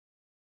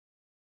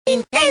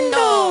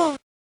Nintendo!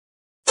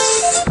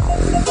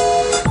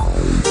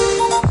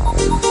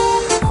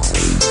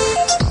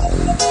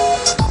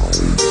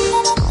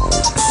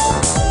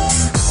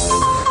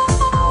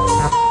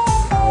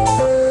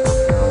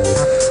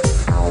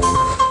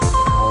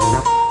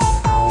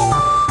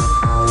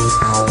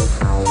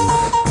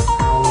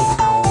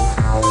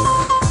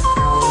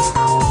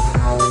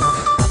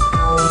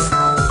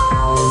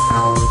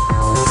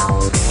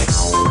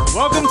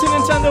 Welcome to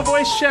Nintendo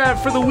Voice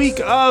Chat for the week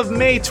of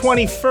May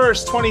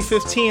 21st,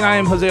 2015. I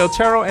am Jose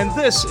Otero, and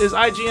this is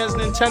IGN's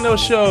Nintendo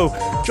Show.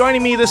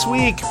 Joining me this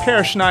week,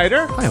 Per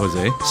Schneider. Hi,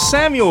 Jose.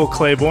 Samuel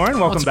Claiborne,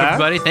 welcome back.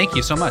 Everybody, thank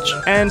you so much.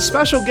 And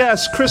special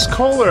guest, Chris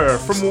Kohler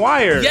from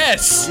Wired.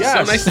 Yes! So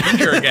nice to be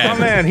here again. Oh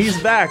man,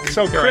 he's back.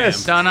 So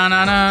Chris.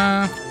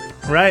 Da-na-na-na.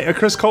 Right,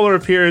 Chris Kohler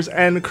appears,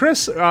 and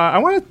Chris, I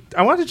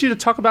wanted you to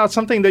talk about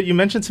something that you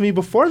mentioned to me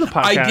before the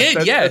podcast. I did,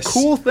 That's yes. a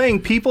cool thing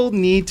people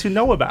need to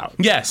know about.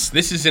 Yes,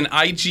 this is an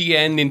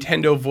IGN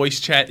Nintendo Voice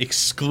Chat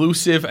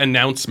exclusive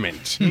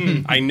announcement.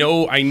 I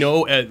know,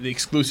 the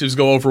exclusives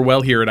go over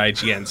well here at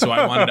IGN, so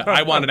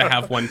I wanted to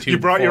have one too. You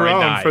brought your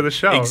own for the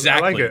show.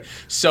 Exactly. I like it.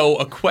 So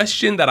a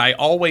question that I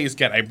always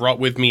get, I brought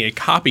with me a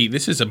copy.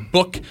 This is a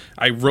book.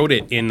 I wrote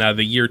it in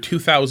the year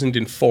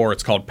 2004.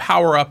 It's called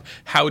Power Up: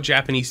 How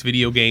Japanese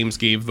Video Games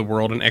Gave the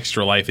World an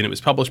Extra Life, and it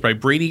was published by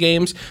Brady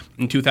Games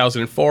in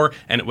 2004,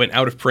 and it went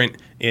out of print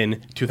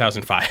in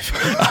 2005.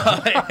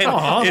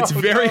 It's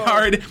very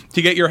hard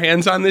to get your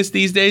hands on this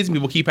these days.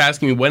 People keep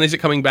asking me, when is it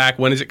coming back?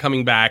 When is it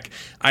coming back?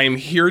 I am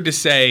here to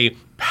say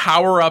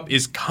Power Up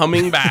is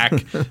coming back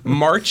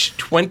March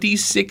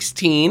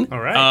 2016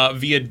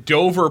 via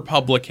Dover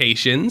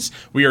Publications.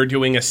 We are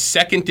doing a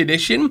second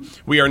edition.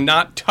 We are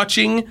not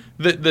touching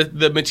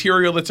the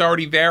material that's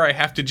already there. I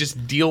have to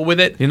just deal with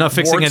it. You're not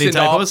fixing any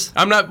typos?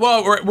 I'm not.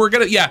 Well, we're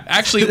gonna. Yeah,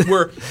 actually,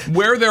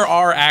 where there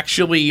are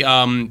actually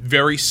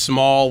very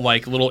small,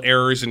 like little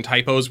errors and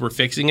typos, we're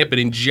fixing it. But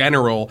in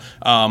general,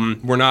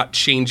 we're not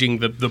changing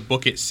the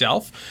book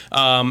itself.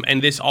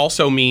 And this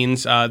also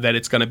means that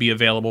it's going to be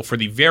available for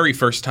the very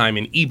first time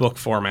in ebook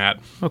format.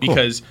 Cool.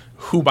 Because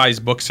who buys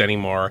books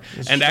anymore?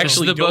 And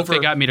actually, this is the book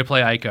that got me to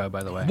play Ico,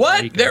 by the way.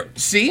 What? Ico. There.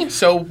 See,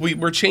 so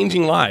we're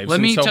changing lives. Let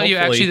me tell you,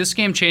 actually, this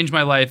game changed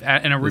my life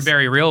in a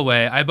very real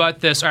way. I bought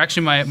this, or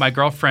actually, my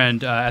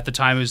girlfriend at the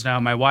time, who's now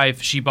my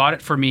wife, she bought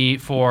it for me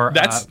for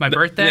my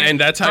birthday. And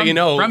that's how you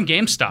know. From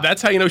GameStop.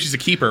 That's how you know she's a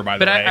keeper, by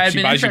the way. I've she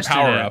been buys you interested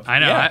Power in it. Up. I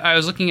know. Yeah. I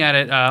was looking at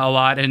it a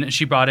lot, and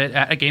she bought it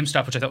at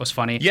GameStop, which I thought was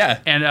funny.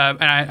 Yeah. And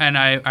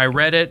I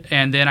read it,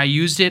 and then I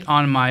used it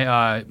on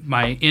my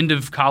my end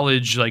of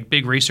college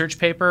big research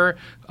paper.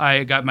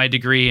 I got my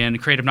degree in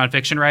creative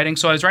nonfiction writing,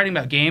 so I was writing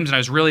about games, and I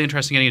was really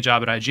interested in getting a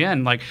job at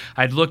IGN.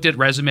 I'd looked at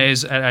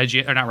resumes at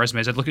IGN, or not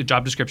resumes, I'd looked at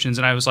job descriptions,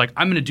 and I was like,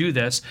 I'm going to do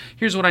this.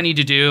 Here's what I need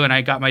to do, and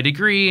I got my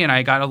degree, and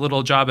I got a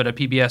little job at a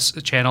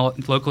PBS channel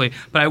locally,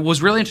 but I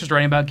was really interested in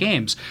writing about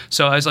games.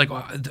 So I was like,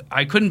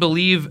 I couldn't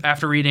believe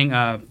after reading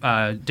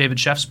David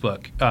Sheff's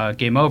book,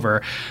 Game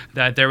Over,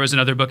 that there was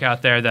another book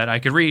out there that I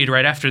could read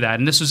right after that,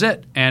 and this was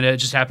it. And it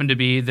just happened to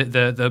be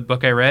the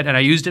book I read, and I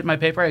used it in my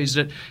paper.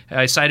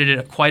 I cited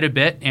it quite a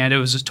bit, and it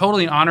was just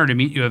totally an honor to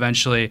meet you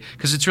eventually,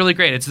 because it's really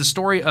great. It's the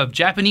story of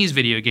Japanese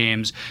video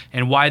games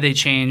and why they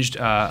changed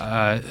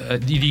the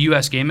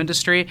U.S. game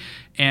industry.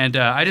 And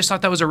I just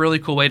thought that was a really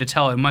cool way to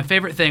tell it. And my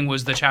favorite thing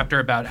was the chapter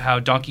about how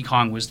Donkey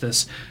Kong was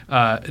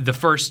the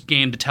first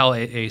game to tell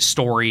a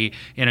story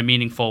in a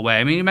meaningful way.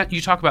 I mean,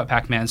 you talk about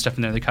Pac-Man and stuff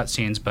in there, the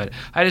cutscenes, but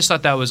I just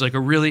thought that was a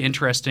really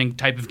interesting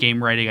type of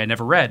game writing I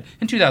never read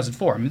in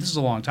 2004. I mean, this is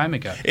a long time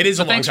ago. It is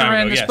a long time ago, Thanks for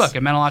writing this book.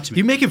 It meant a lot to me.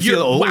 You make it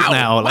feel old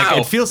now. Wow.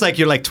 It feels like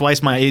you're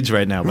twice my age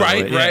right now.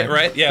 Right.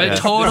 Yeah. But it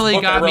totally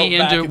got me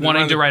into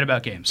wanting to write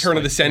about games. Turn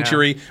of the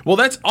century. Yeah. Well,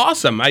 that's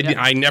awesome.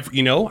 I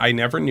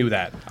never knew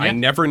that. Yeah. I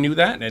never knew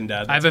that, and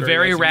I have a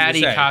very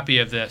ratty copy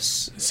of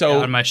this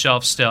on my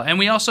shelf still. And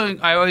we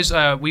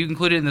also, we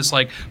included in this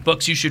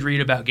books you should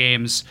read about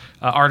games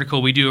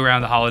article we do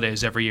around the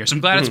holidays every year. So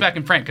I'm glad it's back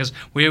in print, because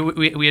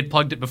we had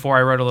plugged it before.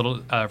 I wrote a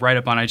little write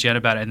up on IGN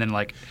about it, and then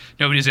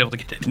nobody was able to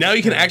get it. Now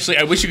you can actually.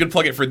 I wish you could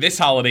plug it for this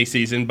holiday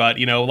season, but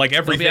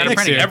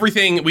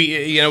everything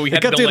we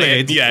had to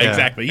delay it. Yeah,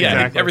 exactly.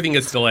 Everything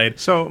gets delayed.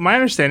 So my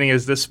understanding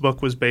is this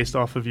book was based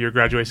off of your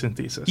graduation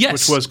thesis, yes,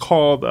 which was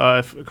called,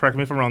 correct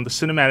me if I'm wrong, The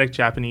Cinematic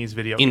Japanese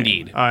Video Game.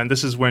 Indeed. And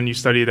this is when you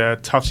studied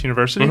at Tufts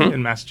University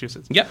in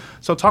Massachusetts. Yep.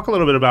 So talk a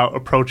little bit about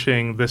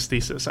approaching this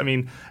thesis. I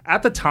mean,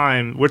 at the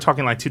time, we're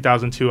talking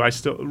 2002. I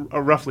still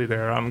roughly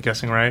there. I'm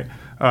guessing, right?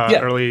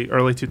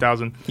 Early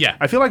 2000. Yeah.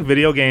 I feel like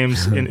video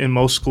games in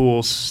most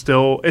schools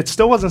still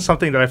wasn't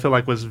something that I feel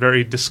like was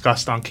very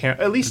discussed on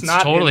campus. At least it's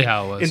not totally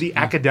how it was. in the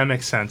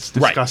academic sense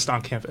discussed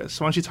on campus.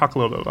 So why don't you talk a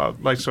little bit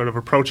about sort of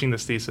approaching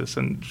this thesis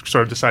and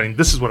sort of deciding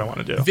this is what I want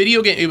to do.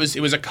 Video game. It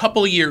was a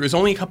couple of years. It was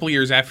only a couple of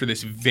years after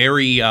this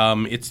very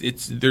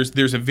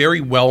there's a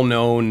very well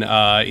known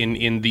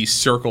in these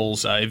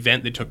circles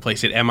event that took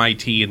place at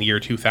MIT in the year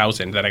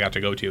 2000 that I got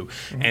to go to,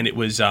 and it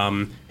was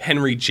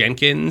Henry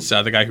Jenkins,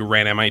 the guy who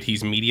ran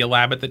MIT's Media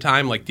Lab at the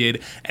time,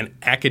 did an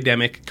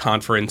academic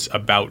conference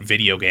about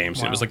video games.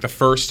 Wow. And it was the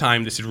first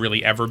time this had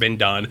really ever been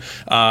done.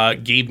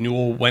 Gabe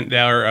Newell went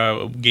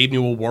there. Gabe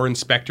Newell, Warren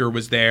Spector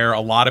was there.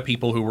 A lot of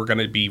people who were going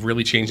to be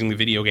really changing the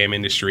video game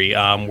industry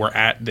were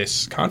at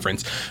this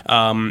conference.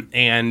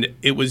 And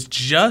it was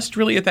just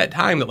really at that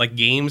time that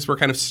games were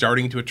kind of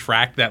starting to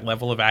attract that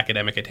level of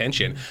academic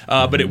attention.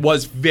 But it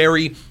was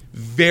very,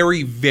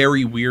 very,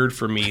 very weird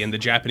for me in the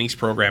Japanese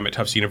program at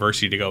Tufts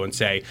University to go and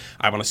say,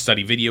 I want to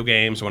study video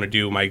games. I want to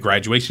do my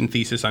graduation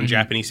thesis on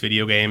Japanese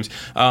video games.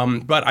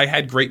 But I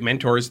had great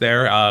mentors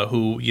there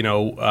who,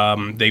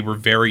 they were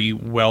very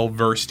well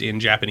versed in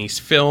Japanese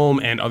film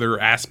and other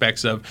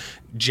aspects of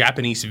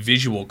Japanese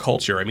visual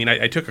culture. I mean,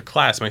 I took a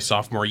class my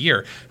sophomore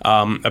year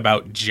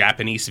about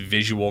Japanese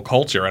visual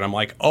culture, and I'm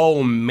like,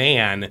 oh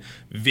man,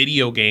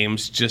 video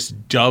games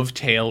just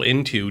dovetail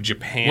into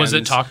Japan's. Was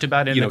it talked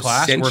about in the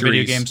class? Centuries. Were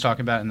video games talked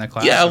about in the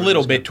class? Yeah, a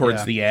little bit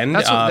towards the end.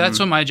 That's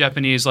what my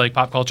Japanese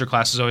pop culture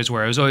classes always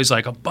were. It was always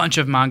a bunch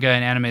of manga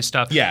and anime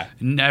stuff. Yeah,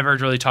 never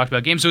really talked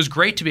about games. So it was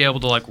great to be able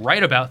to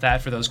write about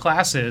that for those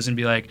classes and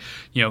be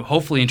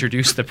hopefully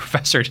introduce the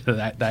professor to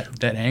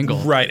that angle.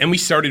 Right, and we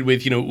started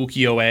with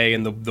ukiyo-e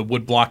and the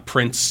woodblock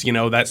prints,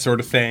 that sort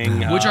of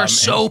thing, which are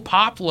so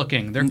pop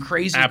looking. They're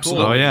crazy.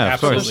 Absolutely. Cool. Oh yeah,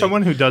 absolutely. For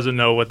someone who doesn't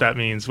know what that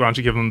means, why don't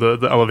you give them the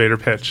elevator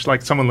pitch?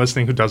 Someone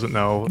listening who doesn't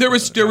know. There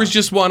was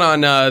just one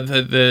on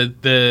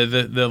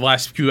the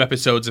last few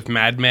episodes of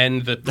Mad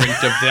Men, the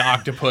print of the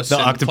octopus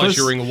and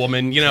pleasuring a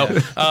woman,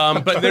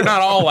 but they're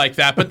not all like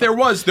that. But there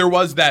was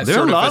that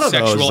sort of a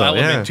sexual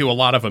element to a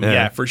lot of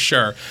them, for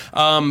sure.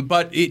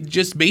 But it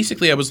just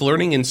basically, I was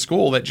learning in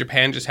school that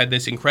Japan just had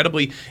this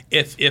incredibly,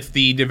 if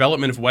the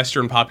development of Western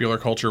popular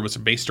culture was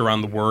based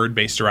around the word,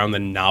 based around the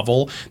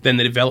novel, then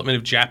the development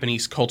of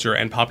Japanese culture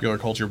and popular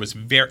culture was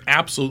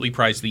absolutely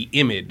prized the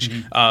image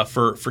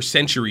for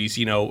centuries,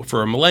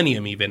 for a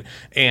millennium even,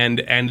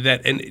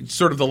 and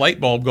sort of the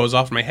light bulb goes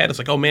off in my head. It's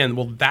oh man,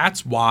 well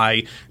that's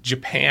why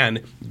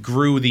Japan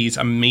grew these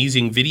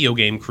amazing video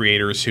game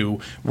creators who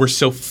were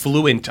so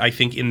fluent, I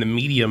think, in the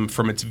medium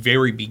from its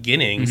very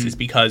beginnings, is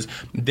because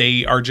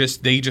they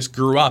just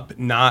grew up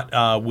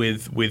not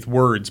with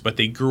words, but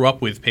they grew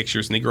up with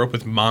pictures and they grew up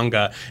with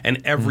manga,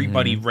 and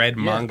everybody read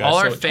manga. All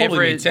so our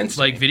favorite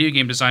video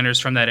game designers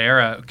from that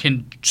era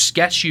can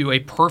sketch you a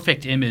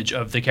perfect image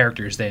of the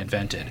characters they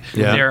invented.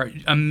 Yeah. They're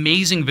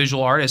amazing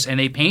visual artists, and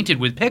they painted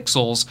with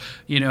pixels.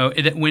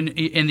 When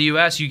in the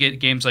U.S. you get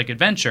games like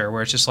Adventure,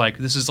 where it's just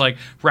this is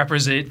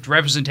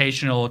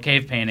representational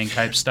cave painting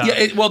type stuff. Yeah,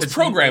 it's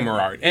programmer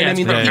art, and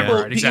people,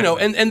 art,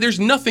 exactly. And there's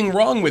nothing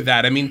wrong with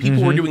that. I mean,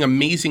 people were doing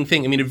amazing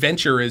things. I mean,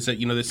 Adventure is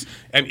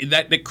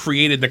that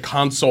created the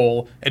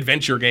console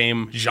adventure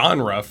game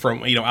genre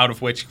from out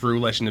of which grew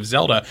Legend of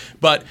Zelda.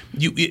 But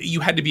you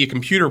had to be a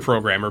computer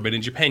programmer. But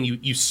in Japan,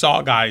 you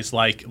saw guys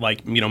like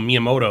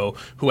Miyamoto,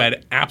 who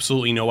had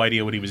absolutely no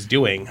idea what he was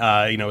doing.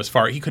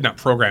 He could not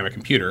program a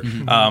computer,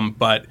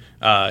 but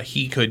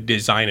he could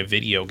design a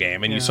video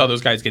game, and you saw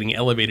those guys getting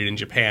elevated in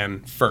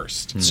Japan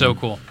first. So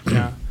cool.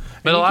 Yeah.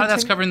 But a lot of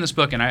that's covered in this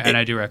book, and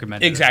I do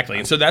recommend it. Exactly,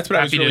 and so that's what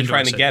I was really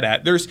trying to get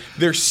at.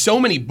 There's so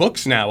many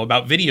books now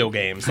about video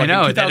games. I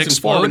know, in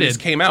 2004 when this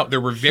came out,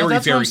 there were that's very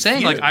what I'm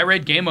saying. few. I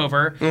read Game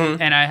Over,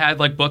 and I had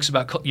books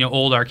about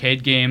old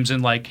arcade games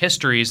and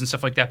histories and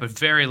stuff like that, but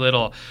very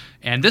little.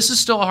 And this is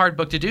still a hard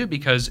book to do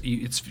because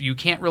you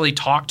can't really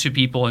talk to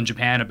people in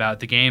Japan about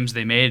the games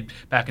they made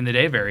back in the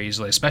day very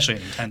easily, especially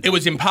at Nintendo. It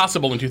was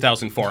impossible in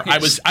 2004.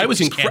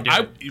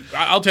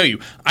 I'll tell you,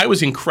 I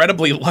was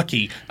incredibly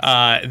lucky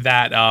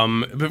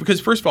because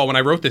first of all, when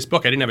I wrote this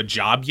book, I didn't have a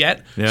job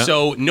yet,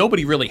 so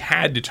nobody really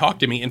had to talk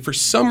to me. And for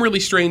some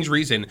really strange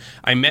reason,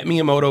 I met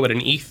Miyamoto at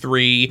an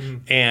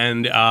E3,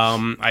 and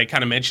I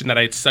kind of mentioned that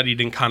I had studied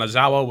in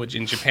Kanazawa, which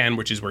in Japan,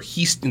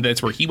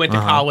 that's where he went to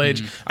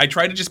college. I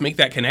tried to just make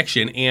that connection.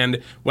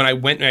 And when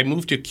I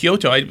moved to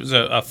Kyoto, I was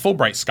a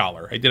Fulbright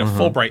scholar. I did a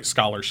Fulbright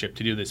scholarship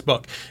to do this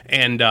book.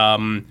 And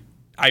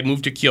I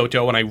moved to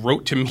Kyoto and I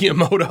wrote to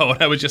Miyamoto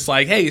and I was just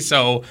like, hey,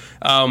 so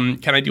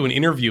can I do an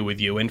interview with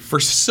you? And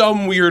for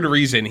some weird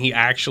reason, he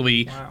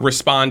actually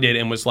responded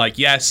and was like,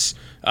 yes,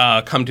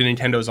 come to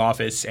Nintendo's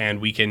office and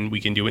we can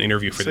do an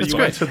interview for this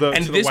book.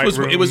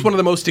 It was one of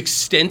the most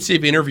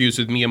extensive interviews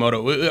with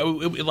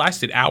Miyamoto. It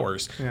lasted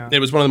hours. Yeah. It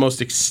was one of the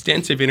most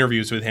extensive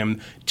interviews with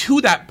him to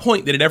that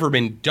point that had ever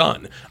been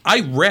done.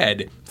 I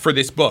read for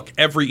this book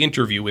every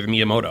interview with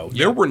Miyamoto.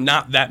 There were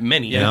not that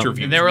many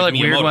interviews. And there were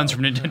Miyamoto. Weird ones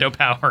from Nintendo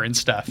Power and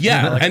stuff.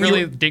 Yeah, and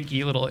really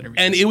dinky little interviews.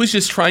 And it was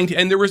just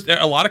and there was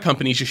a lot of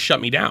companies just shut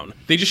me down.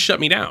 They just shut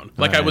me down.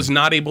 I was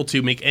not able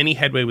to make any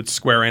headway with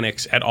Square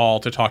Enix at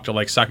all to talk to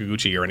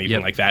Sakaguchi technology or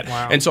anything like that.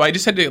 Wow. And so I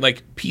just had to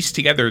like piece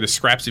together the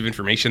scraps of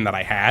information that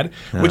I had,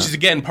 which is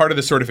again part of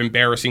the sort of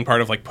embarrassing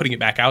part of like putting it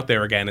back out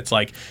there again. It's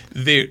like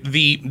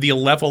the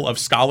level of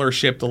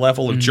scholarship, the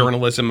level of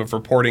journalism of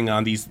reporting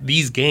on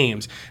these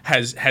games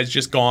has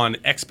just gone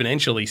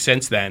exponentially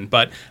since then.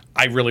 But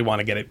I really want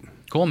to get it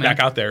Cool, man. back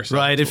out there. So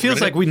Right. It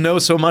feels like we know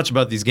so much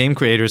about these game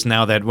creators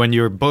now that when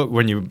you're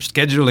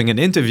scheduling an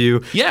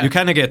interview, you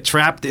kind of get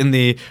trapped in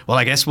the, well,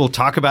 I guess we'll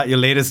talk about your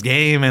latest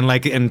game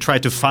and try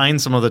to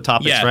find some of the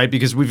topics, right?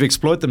 Because we've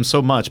explored them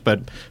so much,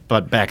 but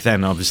back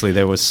then obviously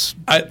there was.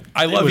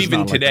 I love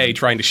even today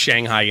trying to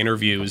Shanghai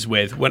interviews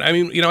with I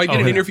did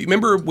an interview.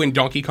 Remember when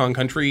Donkey Kong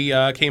Country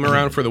came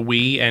around for the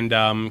Wii and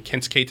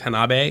Kensuke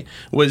Tanabe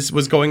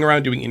was going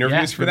around doing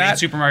interviews for that? Made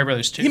Super Mario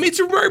Brothers 2. He made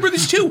Super Mario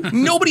Brothers 2.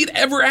 Nobody had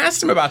ever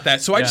asked him about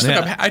that. So I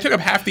took up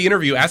half the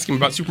interview asking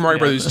him about Super Mario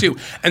Brothers 2.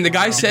 And the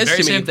guy says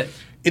to me,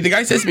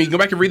 you can go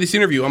back and read this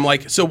interview. I'm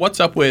like, so what's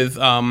up with,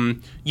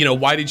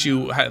 why did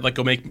you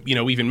go make,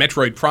 even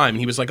Metroid Prime? And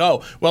he was like,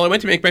 oh, well, I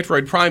went to make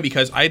Metroid Prime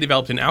because I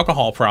developed an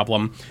alcohol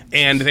problem.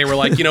 And they were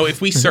like,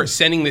 if we start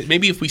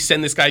maybe if we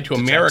send this guy to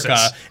America,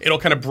 Texas. it'll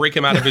kind of break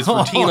him out of his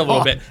routine a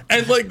little bit.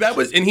 And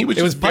he was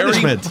just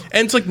punishment.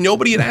 And it's like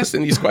nobody had asked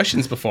him these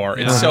questions before.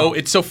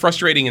 It's so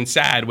frustrating and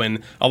sad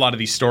when a lot of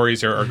these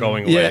stories are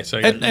going away. Yeah, So,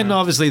 and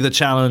obviously the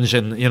challenge,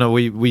 and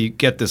we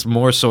get this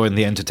more so in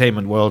the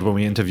entertainment world when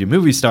we interview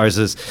movie stars,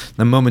 is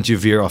the moment you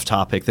veer off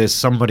topic, there's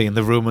somebody in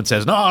the room and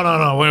says,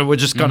 no, we're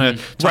just going to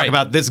talk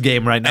about this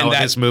game right now, or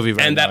this movie right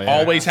now. And that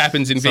always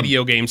happens in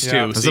video games,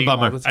 too. It's a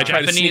bummer. I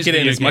try to sneak it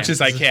in as much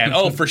as I can.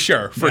 Oh, for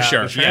sure.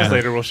 The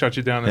translator will shut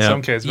you down in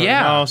some cases.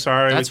 No,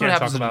 sorry, that's we what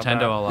can't happens talk with about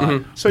Nintendo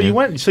that. a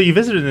lot. So you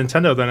visited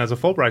Nintendo then as a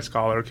Fulbright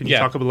scholar. Can you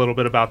talk a little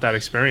bit about that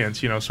experience?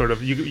 Sort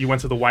of, you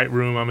went to the White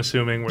Room, I'm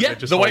assuming. Where they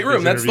just the White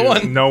Room, that's the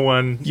one. No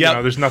one,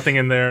 there's nothing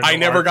in there. I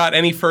never got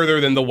any further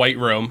than the White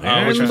Room,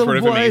 which was sort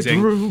of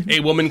amazing.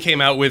 A woman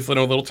came out with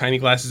little tiny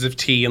glasses of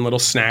tea and little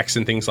snacks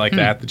and things like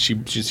that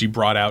she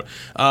brought out.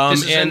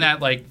 This is in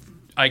that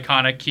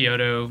iconic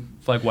Kyoto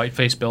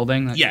white-faced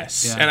building.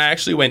 Yes, and I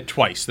actually went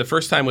twice. The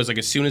first time was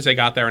as soon as I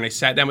got there, and I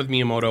sat down with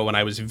Miyamoto, and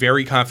I was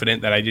very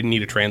confident that I didn't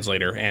need a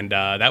translator, and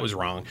that was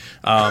wrong.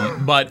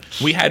 But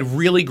we had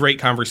really great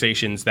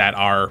conversations that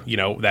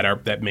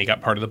make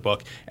up part of the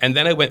book. And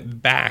then I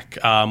went back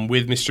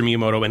with Mr.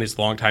 Miyamoto and his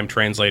longtime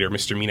translator,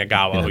 Mr.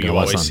 Minagawa, who you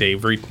always say,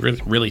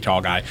 really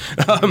tall guy,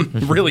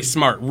 really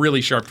smart,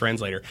 really sharp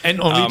translator, and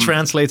only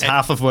translates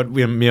half of what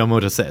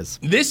Miyamoto says.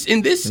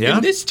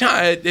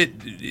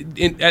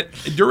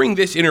 During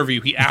this interview,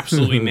 he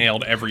absolutely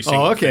nailed every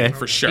single thing,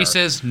 for sure. He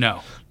says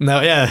no.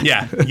 No,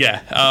 yeah.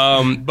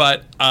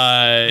 But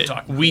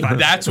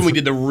that's when we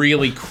did the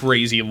really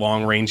crazy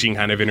long-ranging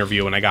kind of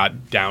interview, and I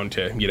got down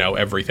to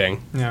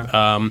everything.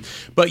 Yeah.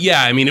 But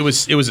yeah, I mean, it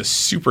was a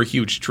super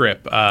huge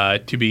trip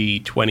to be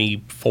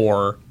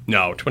 22,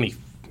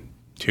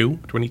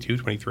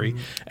 23,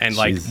 and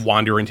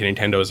wander into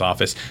Nintendo's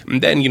office.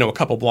 And then, a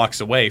couple blocks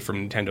away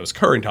from Nintendo's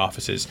current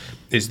offices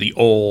is the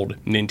old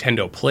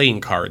Nintendo playing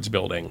cards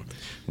building,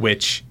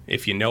 which,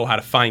 if you know how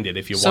to find it,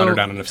 if you wander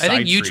down enough side streets, I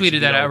think you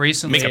tweeted that out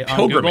recently make a on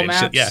pilgrimage.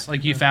 Google Maps.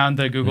 You found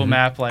the Google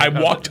map. I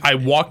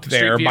walked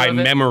there by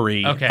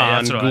memory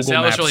on Google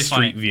Maps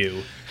Street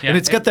View. Yeah. And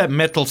it's got that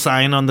metal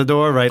sign on the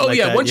door, right? Oh,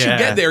 once you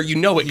get there, you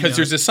know it because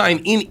there's a sign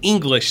in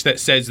English that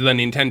says the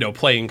Nintendo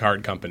Playing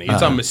Card Company.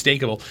 It's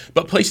unmistakable.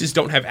 But places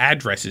don't have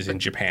addresses in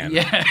Japan.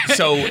 Yeah.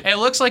 So it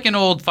looks like an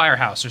old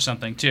firehouse or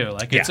something, too.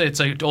 It's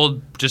an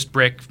old, just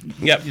brick,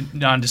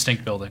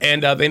 non-distinct building.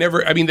 And they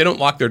don't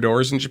lock their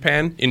doors in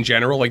Japan in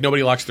general.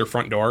 Nobody locks their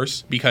front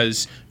doors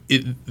because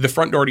the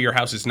front door to your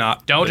house is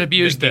not the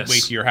gateway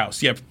to your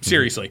house. Yeah,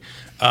 seriously.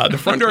 The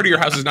front door to your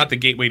house is not the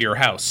gateway to your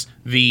house.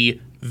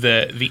 The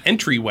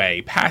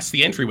entryway, past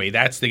the entryway,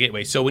 that's the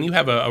gateway. So when you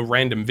have a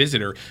random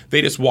visitor,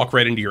 they just walk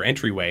right into your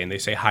entryway and they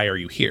say, "Hi, are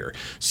you here?"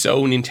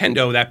 So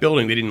Nintendo, that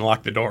building, they didn't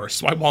lock the door.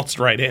 So I waltzed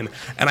right in,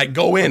 and I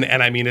go in,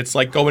 and I mean, it's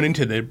like going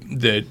into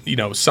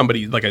the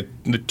somebody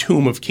the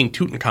tomb of King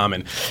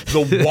Tutankhamun.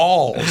 The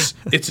walls,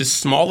 it's a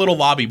small little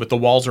lobby, but the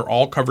walls are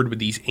all covered with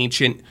these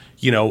ancient,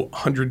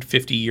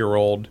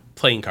 150-year-old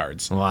playing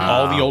cards. Wow.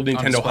 All the old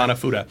Nintendo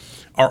Hanafuda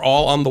are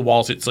all on the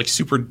walls. It's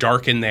super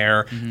dark in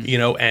there,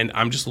 and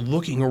I'm just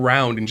looking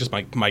around and just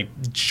my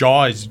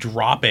jaw is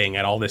dropping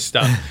at all this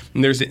stuff.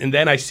 and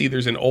then I see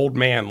there's an old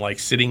man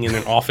sitting in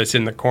an office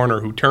in the corner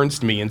who turns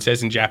to me and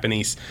says in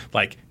Japanese,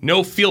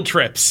 "No field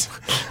trips."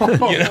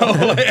 And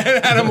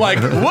I'm like,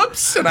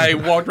 "Whoops!" And I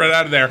walked right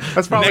out of there.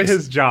 That's probably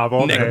his job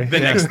all day. The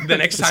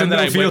next time that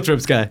I went, field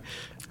trips guy.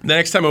 The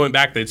next time I went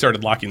back, they'd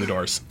started locking the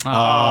doors.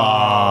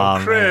 Oh,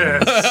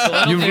 Chris.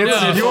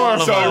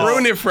 I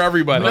ruined it for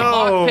everybody.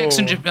 Locks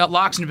in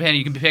Japan,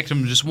 you can pick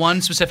from just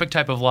one specific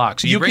type of lock.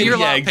 So you bring your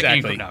lock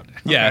picking from now.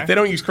 Yeah, they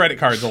don't use credit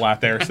cards a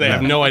lot there, so they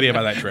have no idea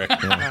about that trick.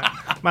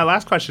 My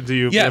last question to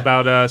you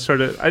about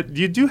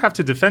you do have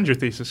to defend your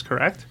thesis,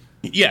 correct?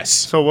 Yes.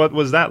 So what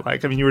was that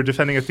like? I mean, you were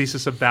defending a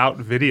thesis about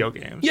video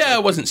games. Yeah,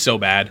 it wasn't so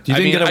bad. You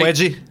didn't get a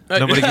wedgie?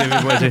 Nobody gave you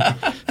a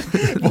wedgie?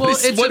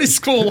 What is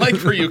school like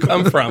for you?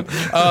 Come from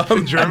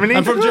Germany?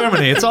 I'm from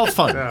Germany. It's all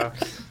fun. Yeah.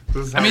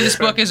 This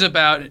book is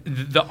about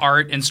the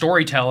art and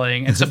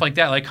storytelling and stuff like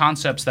that, like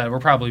concepts that were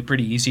probably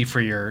pretty easy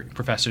for your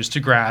professors to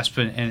grasp.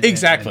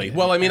 Exactly.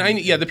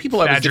 The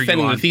people I was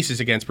defending the on. thesis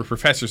against were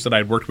professors that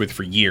I'd worked with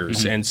for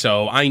years, and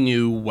so I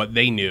knew what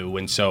they knew,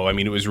 and so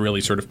it was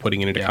really sort of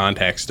putting it into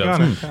context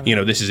of,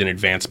 this is an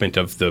advancement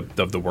of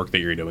the work that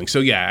you're doing.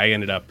 So I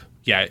ended up,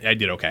 I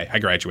did okay. I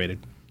graduated.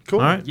 Cool.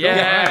 All right.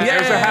 Yeah.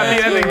 There's a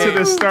happy ending to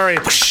this story.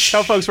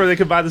 Tell folks where they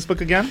could buy this book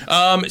again.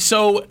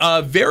 So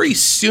very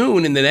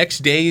soon, in the next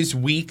days,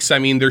 weeks,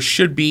 there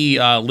should be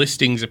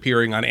listings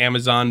appearing on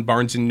Amazon,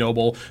 Barnes &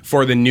 Noble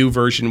for the new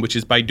version, which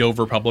is by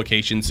Dover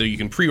Publications, so you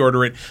can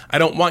pre-order it. I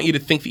don't want you to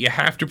think that you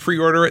have to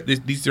pre-order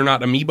it. These are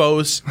not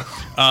amiibos.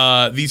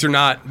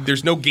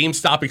 There's no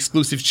GameStop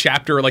exclusive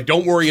chapter.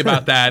 Don't worry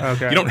about that.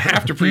 Okay. You don't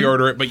have to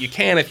pre-order it, but you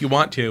can if you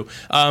want to.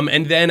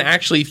 And then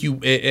actually, if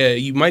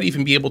you might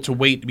even be able to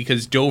wait,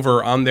 because Dover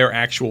on their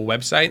actual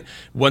website,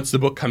 once the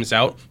book comes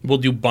out, we'll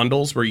do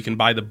bundles where you can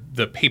buy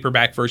the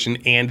paperback version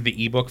and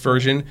the ebook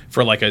version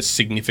for a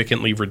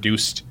significantly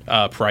reduced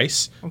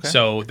price. Okay.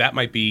 So that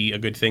might be a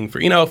good thing for,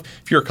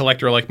 if you're a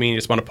collector like me and you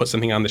just want to put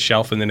something on the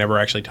shelf and then never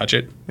actually touch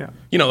it. Yeah.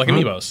 Like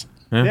amiibos.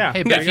 Yeah.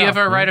 Hey, but if you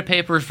ever write a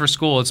paper for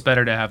school, it's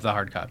better to have the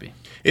hard copy.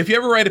 If you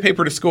ever write a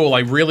paper to school, I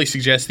really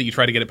suggest that you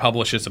try to get it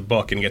published as a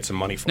book and get some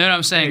money for it. No,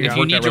 I'm saying if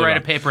you need to write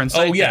a paper and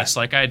cite this,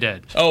 like I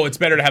did. Oh, it's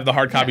better to have the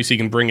hard copy so you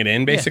can bring it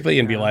in, basically,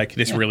 and be like,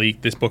 this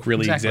book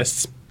really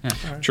exists. Yeah.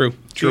 Right. True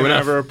Do you enough.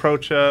 ever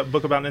approach a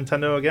book about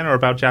Nintendo again, or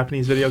about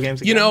Japanese video games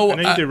again? I know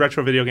you did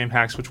retro video game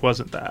hacks, which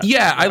wasn't that.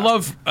 Yeah, I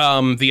love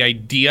the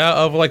idea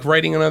of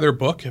writing another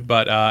book,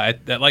 but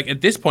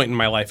at this point in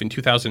my life in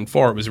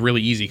 2004, it was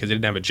really easy because I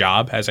didn't have a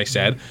job, as I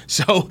said,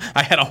 so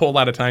I had a whole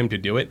lot of time to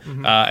do it.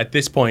 At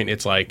this point,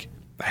 it's like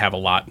I have a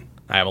lot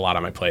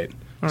on my plate.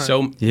 Right.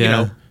 So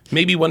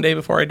maybe one day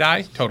before I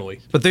die, totally.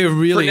 But they're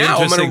really For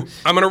now, interesting.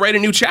 I'm gonna write a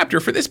new chapter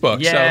for this book.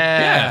 Yeah, so,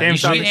 yeah. You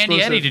should get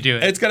Andy Eddy to do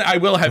it. I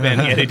will have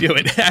Andy Eddy do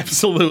it.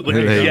 Absolutely.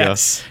 There you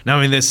yes. go.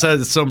 No,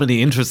 there's so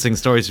many interesting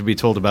stories to be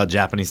told about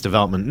Japanese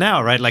development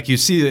now, right? Like you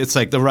see, it's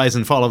like the rise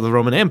and fall of the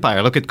Roman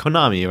Empire. Look at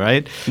Konami,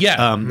 right?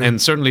 Yeah.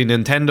 And certainly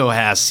Nintendo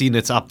has seen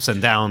its ups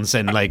and downs,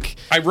 and I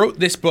wrote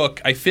this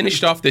book. I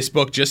finished off this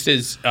book just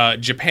as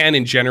Japan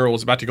in general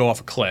was about to go off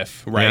a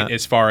cliff, right? Yeah.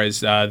 As far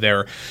as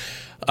their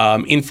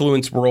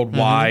influence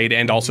worldwide,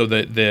 and also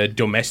the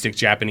domestic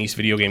Japanese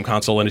video game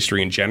console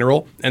industry in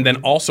general. And then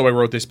also I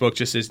wrote this book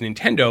just as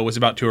Nintendo was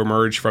about to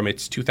emerge from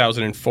its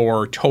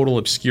 2004 total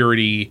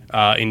obscurity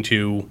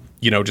into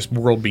just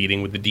world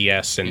beating with the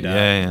DS and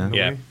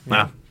yeah.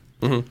 Wow.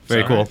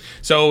 Very cool.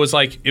 So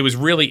it was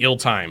really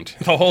ill-timed.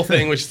 The whole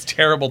thing was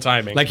terrible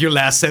timing. Like your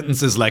last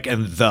sentence is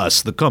and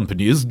thus the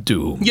company is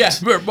doomed.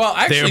 Yes, well,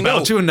 actually, they're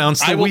about to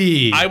announce the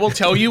Wii. I will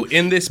tell you,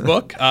 in this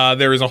book,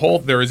 there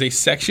is a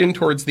section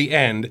towards the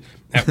end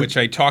at which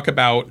I talk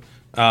about.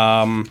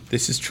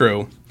 This is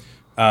true.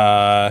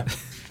 The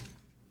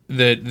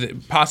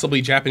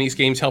possibly Japanese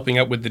games helping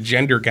out with the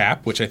gender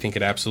gap, which I think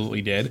it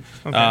absolutely did.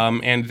 Okay.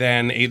 And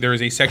then there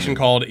is a section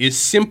called "Is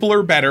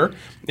Simpler Better?"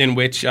 in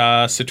which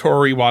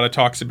Satoru Iwata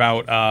talks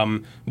about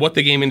what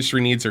the game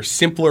industry needs are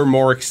simpler,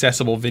 more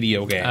accessible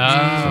video games,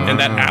 and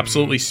that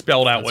absolutely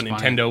spelled out what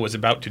Nintendo was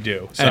about to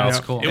do. So that's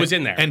cool. It was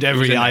in there, and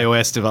every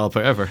iOS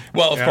developer ever.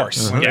 Well, of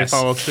course, They yes.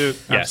 followed suit.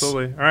 Yes.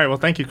 Absolutely. All right. Well,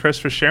 thank you, Chris,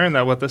 for sharing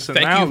that with us.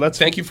 And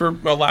Thank you for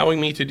allowing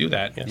me to do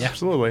that. Yes. Yeah.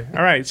 Absolutely.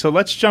 All right. So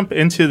let's jump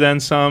into then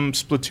some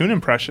Splatoon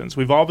impressions.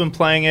 We've all been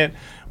playing it.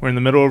 We're in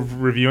the middle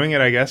of reviewing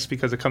it, I guess,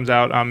 because it comes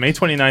out on May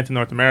 29th in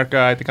North America,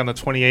 I think on the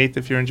 28th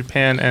if you're in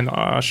Japan and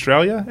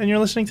Australia and you're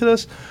listening to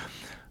this.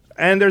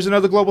 And there's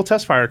another global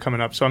test fire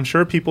coming up, so I'm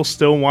sure people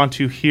still want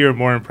to hear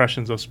more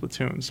impressions of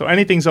Splatoon. So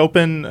anything's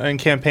open in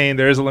campaign.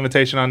 There is a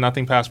limitation on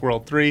nothing past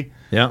World 3.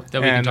 Yeah,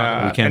 that we can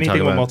talk about.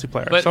 Anything with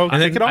multiplayer. But so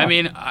kick it off.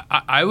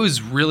 I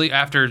was really,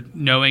 after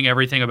knowing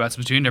everything about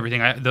Splatoon and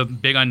everything, the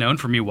big unknown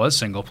for me was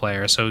single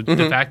player. So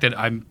the fact that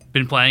I've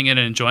been playing it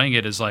and enjoying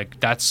it is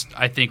that's,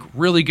 I think,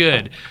 really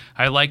good.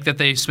 I like that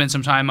they spent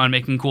some time on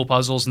making cool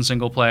puzzles in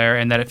single player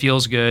and that it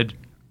feels good.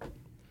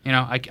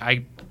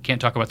 I can't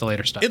talk about the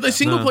later stuff. The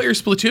single player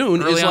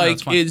Splatoon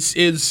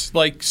is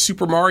like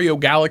Super Mario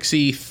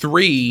Galaxy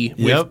 3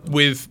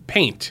 with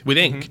paint, with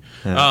ink.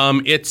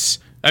 It's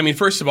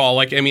first of all,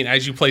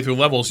 as you play through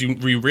levels,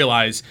 you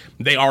realize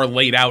they are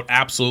laid out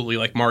absolutely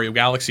like Mario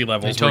Galaxy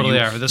levels. They totally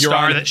are. The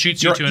star that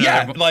shoots you to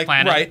another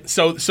planet. Right.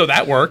 So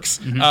that works.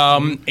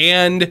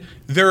 And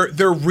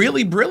they're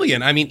really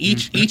brilliant.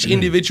 Each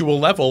individual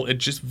level,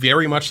 it's just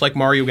very much like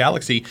Mario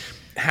Galaxy,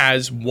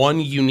 has one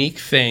unique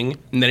thing,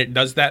 and then it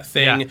does that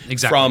thing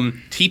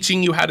from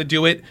teaching you how to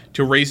do it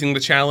to raising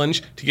the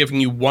challenge to giving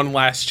you one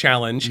last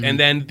challenge, and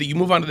then you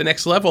move on to the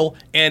next level,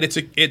 and it's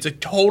a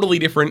totally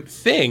different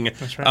thing.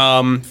 That's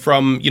right.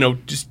 From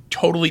just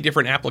totally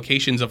different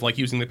applications of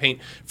using the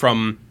paint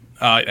from.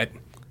 I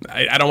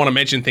don't want to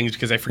mention things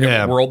because I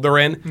forget what world they're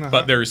in,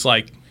 but there's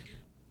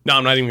No,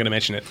 I'm not even going to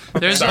mention it.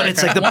 But it's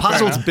like the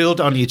puzzles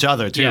build on each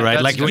other too,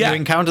 right? Like when you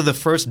encounter the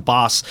first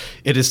boss,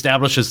 it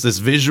establishes this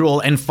visual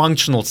and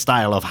functional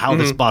style of how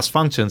this boss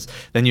functions.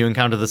 Then you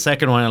encounter the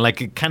second one, and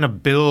like it kind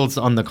of builds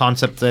on the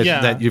concept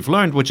that you've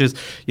learned, which is,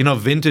 you know,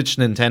 vintage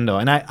Nintendo.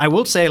 And I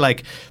will say,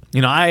 like,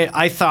 you know,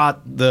 I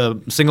thought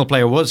the single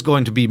player was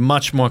going to be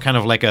much more kind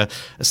of like a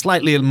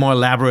slightly more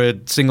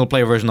elaborate single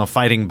player version of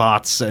fighting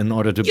bots in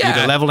order to beat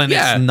a level, and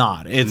it's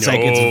not. It's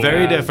it's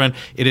very different.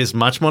 It is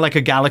much more like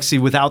a Galaxy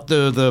without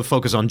the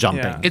focus on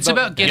jumping. Yeah. It's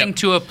about getting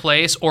to a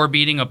place or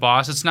beating a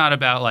boss. It's not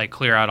about like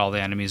clear out all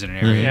the enemies in an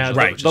area. Yeah,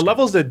 right. The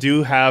levels that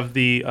do have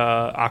the the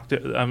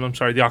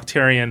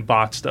Octarian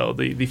bots, though,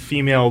 the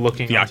female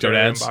looking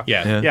Octodads,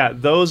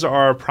 bots, those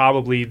are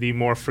probably the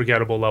more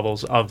forgettable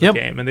levels of the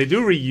game, and they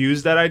do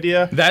reuse that idea.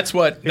 That's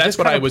what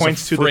I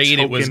was afraid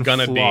it was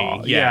gonna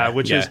be.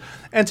 Which is.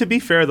 And to be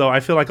fair, though, I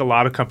feel like a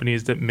lot of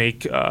companies that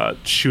make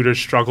shooters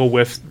struggle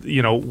with,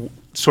 you know,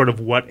 sort of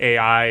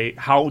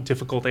how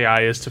difficult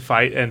AI is to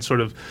fight and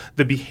sort of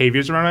the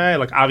behaviors around AI.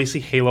 Like, obviously,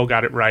 Halo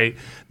got it right.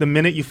 The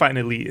minute you fight an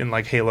elite in,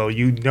 like, Halo,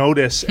 you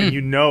notice and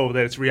you know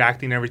that it's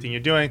reacting to everything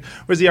you're doing,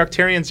 whereas the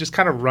Octarians just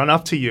kind of run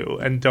up to you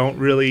and don't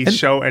really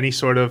show any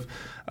sort of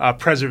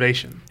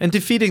preservation. And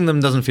defeating them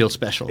doesn't feel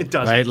special. It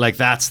doesn't. Right? Like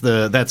that's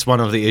one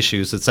of the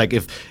issues. It's like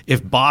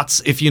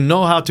if you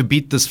know how to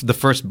beat the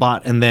first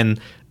bot and then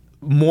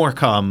more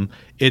come,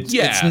 it's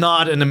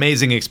not an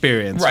amazing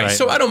experience, right?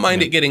 So I don't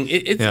mind it getting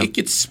it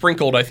gets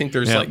sprinkled. I think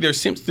there's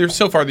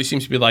so far there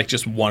seems to be like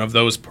just one of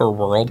those per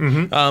world.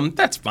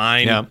 That's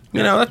fine.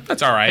 You know,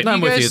 that's all right.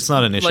 I'm with you. It's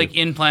not an issue. Like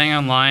in playing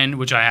online,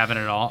 which I haven't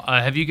at all.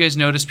 Have you guys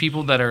noticed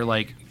people that are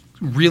like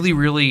really,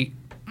 really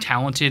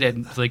talented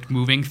at like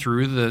moving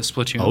through the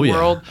Splatoon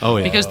world?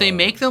 Because they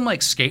make them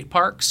like skate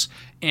parks.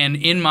 And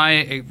in my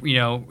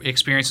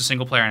experience with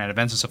single player and at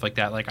events and stuff like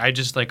that, like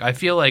I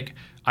feel like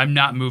I'm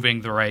not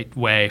moving the right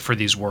way for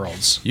these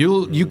worlds.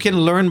 You can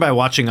learn by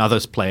watching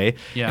others play,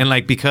 and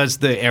like because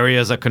the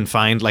areas are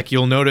confined, like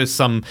you'll notice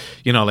some,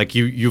 like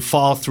you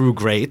fall through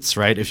grates,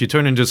 right? If you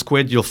turn into a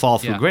squid, you'll fall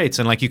through grates,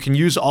 and like you can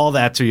use all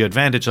that to your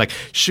advantage, like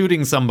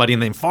shooting somebody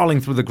and then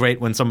falling through the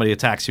grate when somebody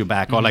attacks you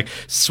back, or like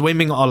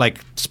swimming or like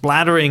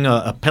splattering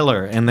a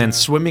pillar and then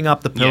swimming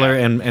up the pillar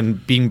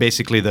and being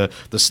basically the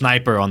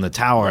sniper on the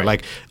tower,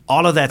 like.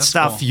 All of that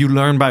stuff you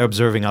learn by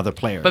observing other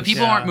players. But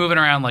people aren't moving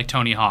around like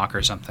Tony Hawk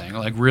or something,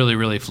 like really,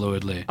 really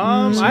fluidly.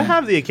 I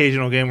have the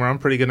occasional game where I'm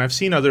pretty good, and I've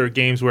seen other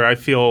games where I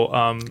feel.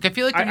 I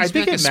feel like I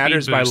think it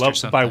matters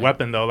by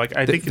weapon, though. Like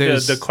I think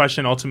the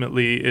question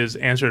ultimately is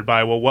answered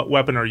by what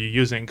weapon are you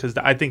using? Because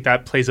I think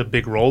that plays a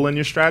big role in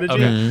your strategy.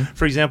 Okay.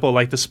 For example,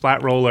 like the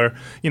splat roller,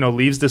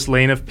 leaves this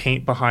lane of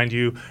paint behind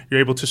you.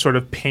 You're able to sort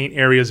of paint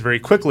areas very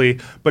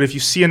quickly. But if you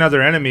see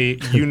another enemy,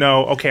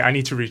 okay, I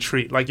need to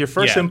retreat. Like your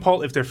first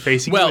impulse, if they're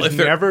facing you. If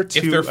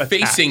they're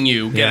facing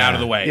you, get out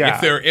of the way.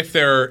 Yeah. If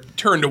they're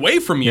turned away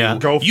from you,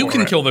 you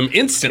can kill them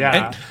instantly.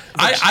 Yeah.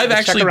 I've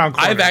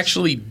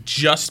actually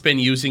just been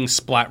using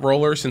Splat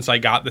Roller since I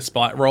got the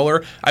Splat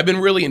Roller. I've been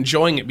really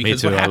enjoying it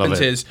because what happens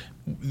is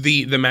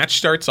the match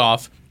starts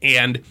off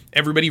and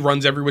everybody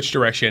runs every which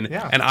direction,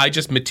 and I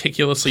just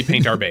meticulously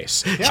paint our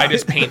base. I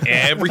just paint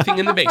everything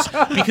in the base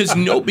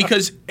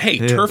because hey,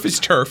 turf is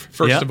turf.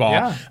 First of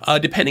all,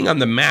 depending on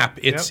the map,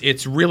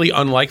 it's really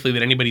unlikely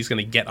that anybody's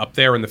going to get up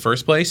there in the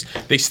first place.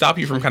 They stop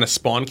you from kind of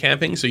spawn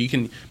camping, so you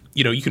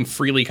can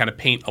freely kind of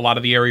paint a lot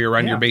of the area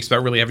around your base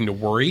without really having to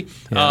worry.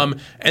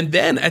 And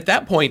then at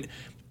that point,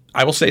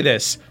 I will say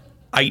this.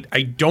 I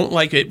don't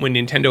like it when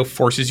Nintendo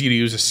forces you to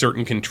use a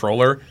certain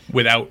controller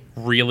without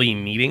really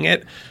needing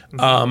it.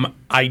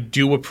 I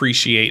do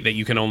appreciate that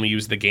you can only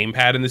use the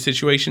gamepad in the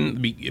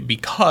situation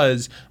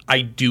because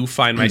I do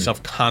find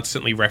myself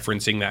constantly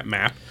referencing that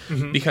map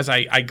because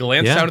I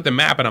glance down at the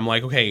map and I'm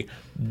like, okay,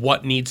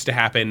 what needs to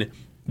happen?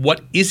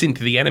 What isn't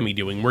the enemy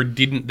doing? Where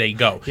didn't they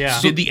go?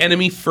 Yeah. Did the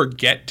enemy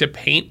forget to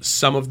paint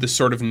some of the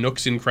sort of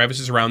nooks and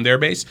crevices around their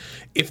base?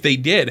 If they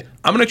did,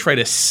 I'm going to try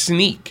to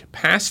sneak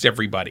past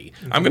everybody.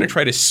 I'm going to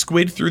try to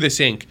squid through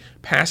this ink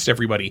past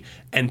everybody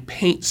and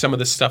paint some of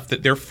the stuff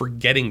that they're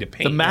forgetting to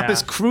paint. The map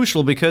is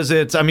crucial because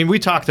we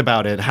talked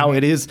about it, how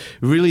it is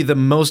really the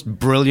most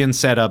brilliant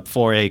setup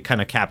for a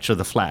kind of capture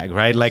the flag,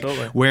 right? Like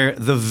where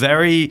the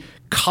very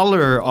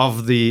color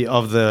of the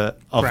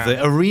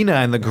arena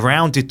and the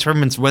ground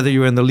determines whether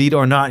you're in the lead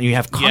or not. And you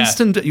have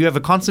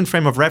a constant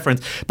frame of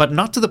reference, but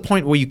not to the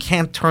point where you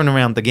can't turn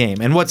around the game.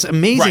 And what's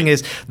amazing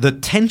is the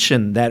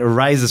tension that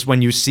arises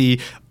when you see,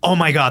 oh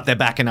my God, they're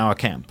back in our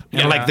camp.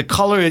 And like the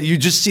color, you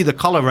just see the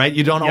color, right?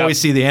 You don't always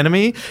see the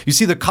enemy. You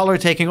see the color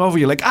taking over.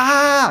 You're like,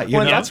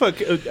 that's what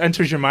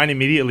enters your mind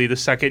immediately the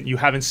second you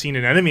haven't seen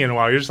an enemy in a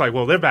while. You're just like,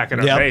 well, they're back in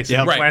our base.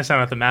 And you glance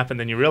down at the map and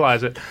then you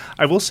realize it.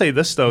 I will say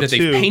this, though, that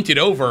they've painted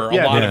over a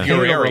lot of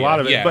your area. A lot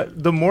of it.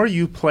 But the more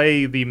you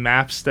play the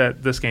maps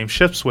that this game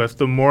ships with,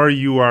 the more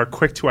you are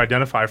quick to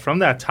identify from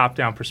that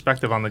top-down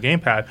perspective on the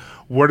gamepad,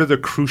 what are the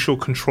crucial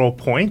control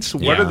points?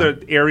 What are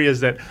the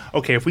areas that,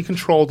 okay, if we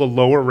control the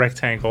lower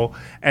rectangle rectangle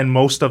and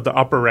most of the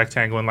upper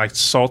rectangle in like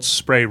Salt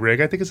Spray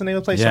Rig, I think is the name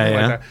of the place, something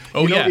like that.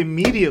 Oh,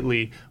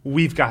 immediately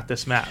we've got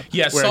this map.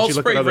 Yeah, Salt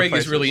Spray Rig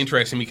is really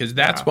interesting because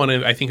that's one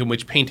of, I think, in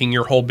which painting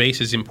your whole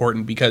base is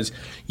important because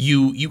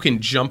you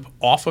can jump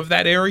off of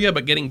that area,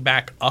 but getting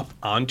back up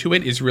onto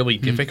it is really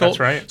difficult. That's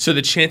right. So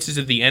the chances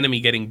of the enemy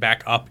getting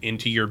back up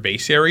into your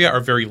base area are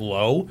very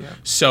low. Yeah.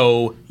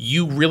 So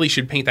you really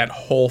should paint that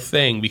whole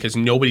thing because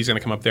nobody's going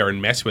to come up there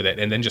and mess with it,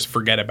 and then just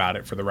forget about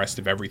it for the rest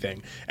of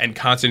everything and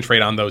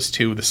concentrate on those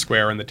two, the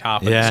square in the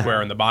top and the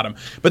square in the bottom.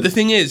 But the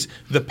thing is,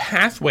 the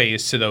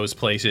pathways to those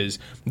places,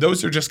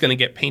 those are just going to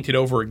get painted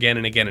over again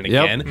and again and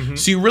again. Mm-hmm.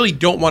 So you really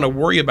don't want to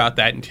worry about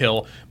that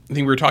until, I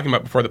think we were talking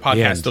about before the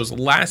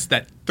podcast,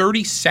 that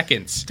 30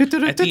 seconds at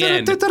the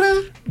end,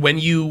 when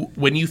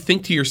you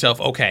think to yourself,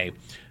 okay,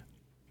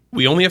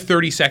 we only have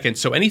 30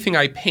 seconds, so anything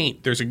I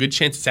paint, there's a good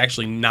chance it's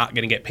actually not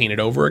going to get painted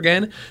over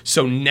again.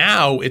 So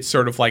now it's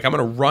sort of like I'm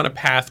going to run a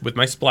path with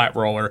my splat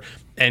roller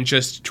and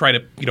just try to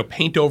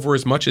paint over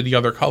as much of the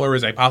other color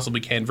as I possibly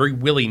can, very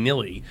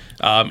willy-nilly,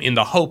 in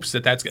the hopes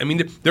that's... I mean,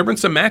 there have been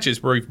some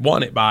matches where we've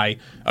won it by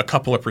a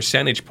couple of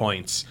percentage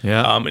points.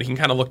 Yeah. And you can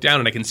kind of look down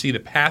and I can see the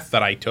path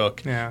that I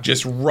took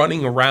just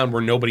running around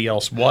where nobody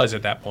else was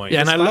at that point.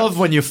 Yeah, and I love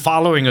when you're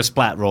following a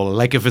splat roller.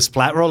 Like if a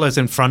splat roller is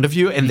in front of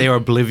you and they are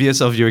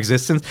oblivious of your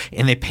existence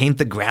and they paint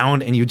the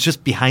ground and you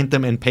just behind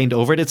them and paint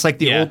over it. It's like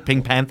the old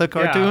Pink Panther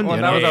cartoon. Well,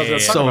 that was what I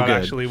was talking about,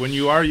 actually.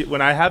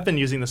 When I have been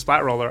using the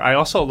splat roller, I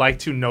also like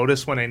to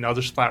notice when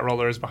another splat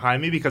roller is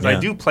behind me because I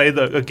do play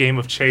a game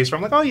of chase where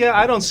I'm like, oh yeah,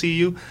 I don't see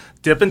you.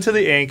 Dip into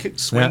the ink,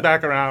 swing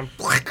back around,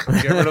 get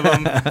rid of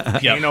them,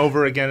 paint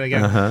over again and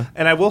again.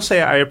 And I will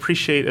say I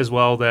appreciate as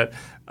well that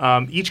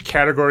each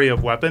category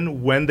of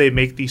weapon, when they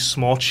make these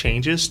small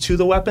changes to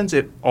the weapons,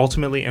 it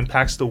ultimately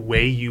impacts the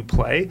way you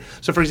play.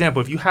 So, for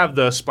example, if you have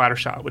the splatter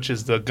shot, which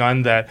is the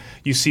gun that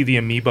you see the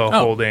amiibo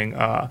holding,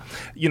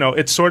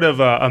 it's sort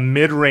of a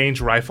mid-range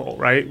rifle,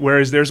 right?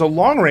 Whereas there's a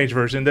long-range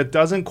version that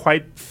doesn't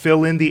quite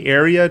fill in the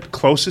area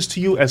closest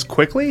to you as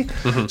quickly.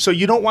 Mm-hmm. So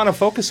you don't want to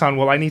focus on,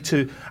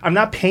 I'm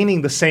not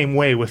painting the same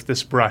way with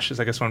this brush, is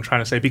I guess what I'm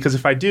trying to say. Because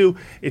if I do,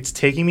 it's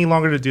taking me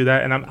longer to do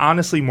that, and I'm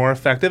honestly more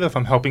effective if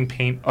I'm helping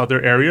paint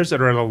other areas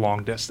that are at a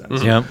long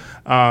distance.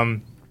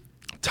 Mm-hmm.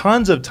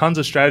 Tons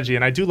of strategy,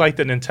 and I do like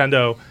that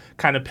Nintendo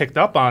kind of picked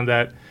up on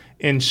that.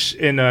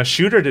 In a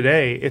shooter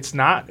today, it's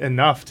not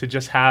enough to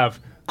just have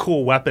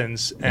cool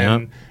weapons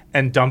and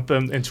dump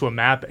them into a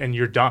map and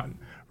you're done.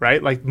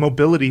 Right? Like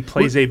mobility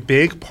plays a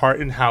big part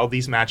in how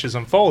these matches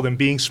unfold, and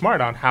being smart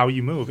on how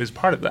you move is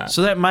part of that.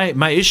 So that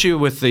my issue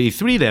with the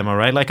E3 demo,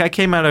 right? Like I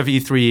came out of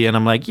E3 and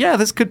I'm like, yeah,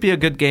 this could be a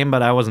good game,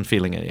 but I wasn't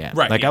feeling it yet.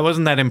 Right. Like I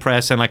wasn't that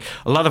impressed, and like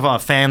a lot of our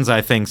fans,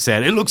 I think,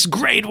 said it looks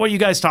great. What are you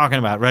guys talking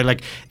about? Right?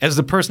 Like as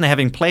the person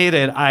having played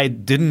it, I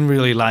didn't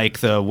really like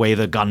the way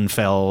the gun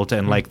felt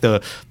and like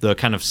the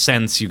kind of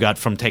sense you got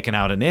from taking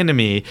out an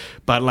enemy.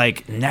 But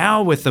like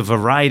now with the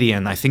variety,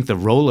 and I think the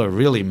roller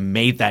really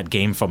made that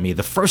game for me.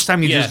 The first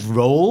time you just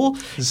roll,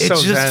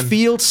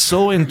 feels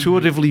so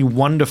intuitively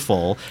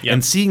wonderful,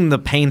 and seeing the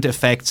paint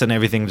effects and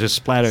everything just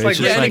splatter, it's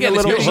just like a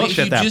little hook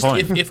at that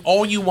point. If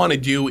all you want to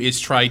do is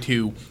try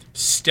to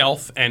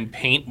stealth and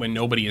paint when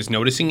nobody is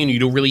noticing, and you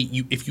don't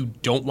really, if you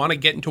don't want to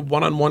get into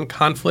one-on-one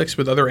conflicts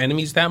with other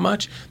enemies that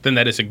much, then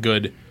that is a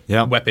good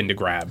weapon to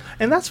grab.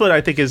 And that's what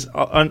I think is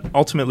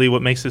ultimately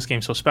what makes this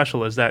game so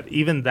special, is that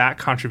even that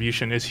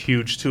contribution is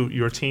huge to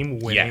your team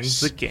winning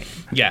the game.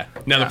 Yeah.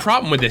 Now the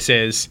problem with this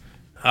is,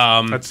 here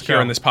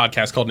on this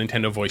podcast called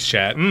Nintendo Voice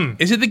Chat,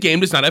 is that the game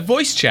does not have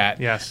voice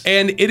chat. Yes.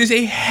 And it is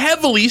a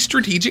heavily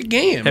strategic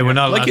game. Hey, we're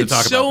not allowed to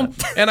talk about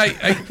that. And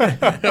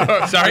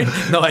I sorry?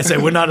 No, I say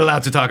we're not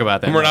allowed to talk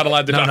about that. We're not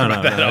alled to talk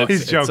about that. No.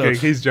 He's joking.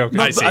 He's joking.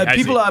 No,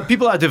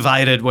 people are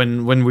divided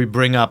when we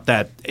bring up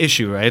that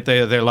issue, right?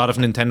 There are a lot of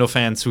Nintendo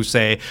fans who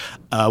say,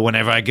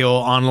 whenever I go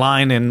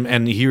online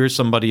and hear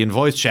somebody in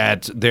voice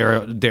chat,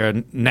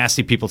 they're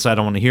nasty people, so I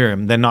don't want to hear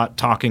them. They're not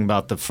talking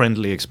about the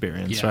friendly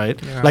experience,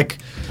 right? Yeah. Like,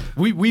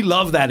 we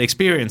love that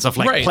experience of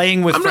like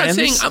playing with friends.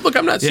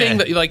 I'm not saying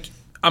that like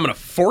I'm going to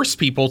force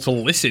people to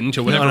listen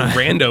to whatever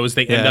randos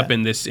they end up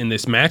in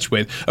this match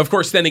with. Of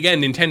course, then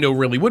again, Nintendo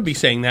really would be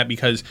saying that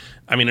because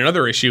I mean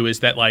another issue is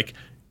that like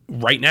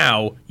right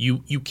now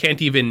you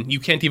can't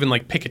even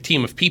like pick a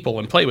team of people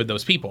and play with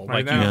those people.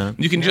 Like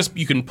you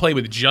can play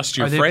with just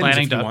your friends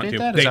if you want to.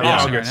 They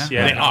are.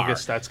 They are.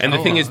 And the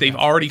thing is, they've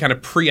already kind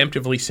of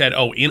preemptively said,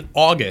 "Oh, in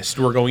August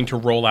we're going to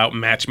roll out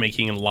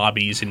matchmaking and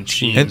lobbies and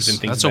teams and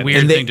things." That's a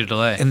weird thing to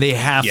delay. And they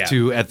have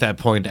to at that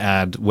point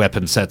add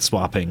weapon set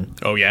swapping.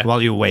 Oh yeah.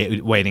 While you're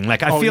waiting,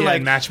 like I feel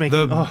like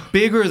the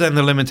bigger than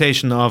the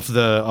limitation of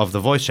the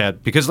voice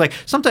chat, because like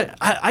sometimes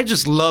I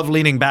just love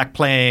leaning back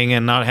playing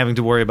and not having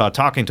to worry about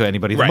talking to to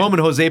anybody. The Right.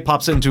 moment Jose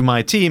pops into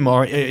my team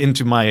or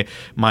into my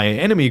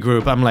enemy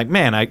group, I'm like,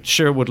 man, I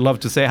sure would love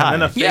to say hi.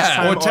 And then a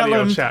FaceTime Or tell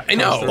audio him, chat I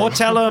know. comes through. or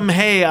tell him,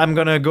 hey, I'm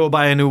gonna go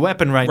buy a new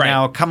weapon right Right.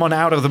 now. Come on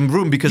out of the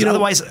room because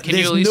otherwise can you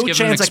there's at least no give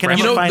him chance I can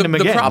expression? ever find him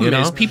the again. problem you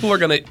know? is people are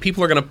gonna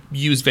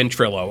use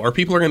Ventrilo, or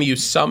people are gonna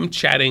use some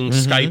chatting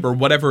Skype or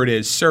whatever it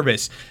is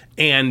service,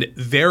 and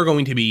they're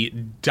going to be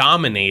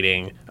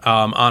dominating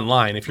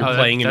online if you're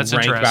playing in that's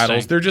ranked interesting.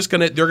 battles. They're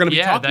gonna be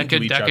Yeah, talking that could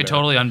to each that other. could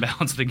totally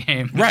unbalance the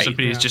game. If Right.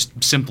 somebody is just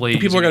simply.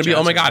 People are going to be,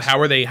 using oh my chat god, how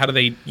are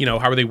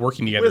they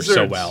working together so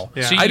Wizards. well?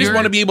 Yeah. So I just you're-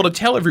 want to be able to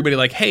tell everybody,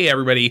 like, hey,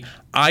 everybody,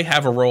 I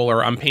have a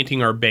roller. I'm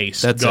painting our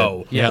base. That's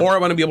Go. it. Yeah. Or I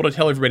want to be able to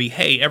tell everybody,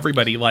 hey,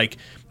 everybody, like,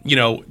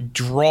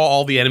 draw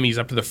all the enemies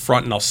up to the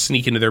front, and I'll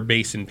sneak into their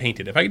base and paint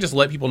it. If I could just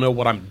let people know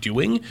what I'm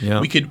doing,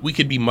 we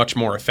could be much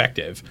more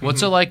effective.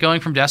 What's it like going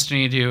from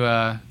Destiny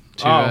to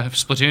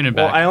Splatoon and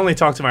Well, back? I only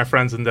talk to my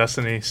friends in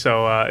Destiny,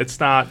 so it's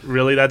not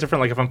really that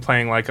different. Like if I'm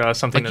playing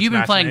something that's You've been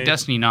match playing made.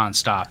 Destiny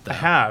nonstop, though. I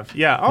have,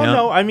 yeah. Oh Yeah.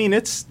 no, I mean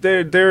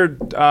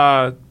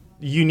they're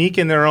unique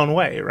in their own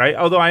way, right?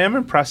 Although I am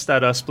impressed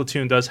that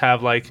Splatoon does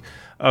have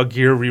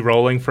gear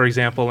re-rolling, for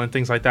example, and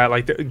things like that.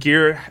 Like the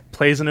gear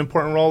plays an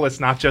important role. It's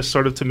not just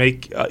sort of to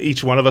make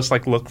each one of us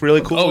look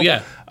really cool. Oh,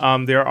 yeah.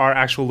 There are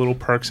actual little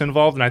perks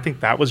involved, and I think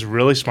that was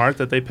really smart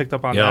that they picked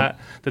up on Yep.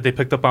 that they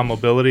picked up on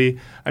mobility.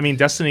 I mean,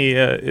 Destiny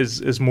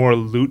is more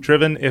loot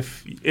driven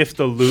if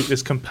the loot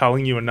is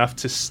compelling you enough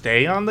to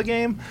stay on the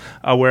game.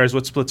 Whereas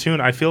with Splatoon,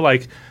 I feel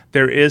like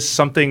there is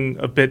something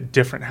a bit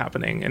different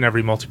happening in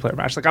every multiplayer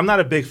match. Like I'm not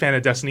a big fan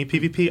of Destiny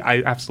PvP.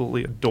 I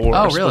absolutely adore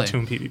really?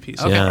 Splatoon PvP.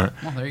 Okay. Yeah.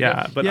 Well, there you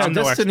Yeah, go. but Yeah, I'm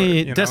no expert,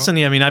 Destiny.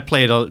 Destiny. I mean, I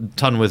played a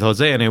ton with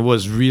Jose, and it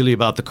was really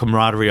about the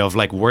camaraderie of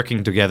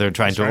working together,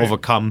 trying to right.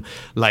 overcome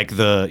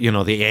the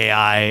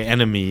AI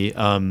enemy.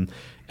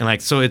 And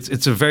so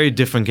it's a very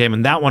different game,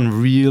 and that one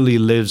really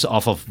lives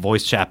off of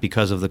voice chat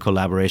because of the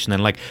collaboration.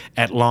 And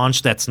at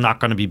launch, that's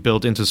not going to be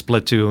built into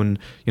Splatoon.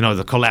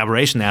 The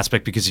collaboration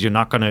aspect, because you're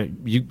not going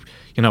to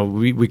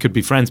we could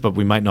be friends, but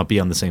we might not be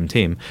on the same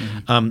team.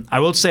 Mm-hmm. I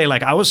will say,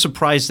 I was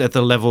surprised at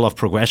the level of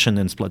progression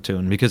in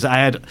Splatoon, because I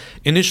had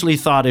initially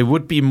thought it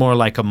would be more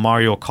like a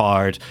Mario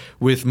Kart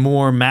with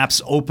more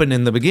maps open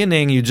in the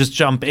beginning. You just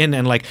jump in,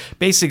 and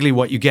basically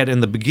what you get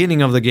in the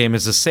beginning of the game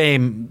is the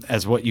same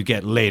as what you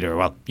get later.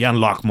 Well, you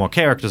unlock more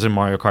characters in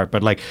Mario Kart,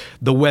 but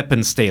the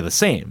weapons stay the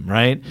same,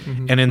 right?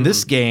 Mm-hmm. And in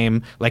this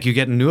game, you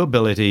get new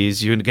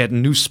abilities, you get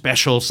new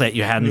specials that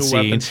you hadn't New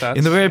seen. weapon sets,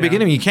 In the very yeah.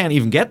 beginning, you can't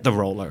even get the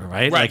roller,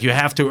 right? Right. You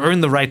have to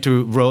earn the right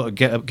to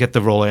get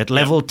the roller. At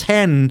level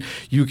 10,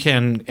 you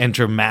can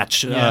enter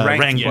ranked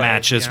Ranked play,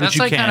 matches, yeah. which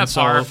That's you can. kind of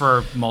par so-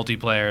 for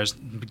multiplayers,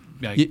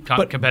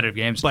 competitive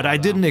games. But I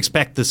didn't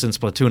expect this in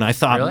Splatoon. I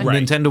thought Really?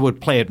 Right. Nintendo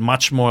would play it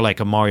much more like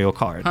a Mario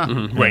Kart.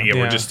 Right, yeah,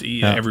 Yeah. we're just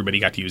everybody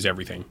got to use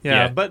everything.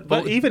 Yeah,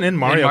 but even in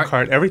Mario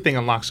Kart, everything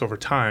unlocks over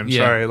time.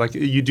 Yeah. Sorry,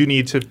 you do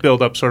need to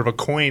build up sort of a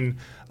coin.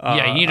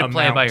 you need to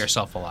play it by amount.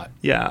 yourself a lot.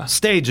 Yeah.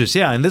 Stages,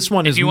 yeah, and this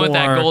one is If you more. want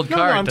that gold No,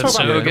 card, I'm that's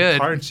talking so about good. the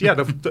cards.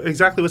 Yeah,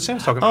 exactly what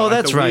Sam's talking about. Oh, like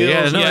that's the right.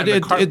 Yeah, wheels, no, the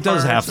it cart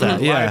does have parts, that,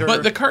 the yeah. glider.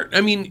 But the cart,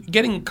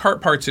 getting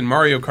cart parts in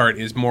Mario Kart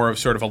is more of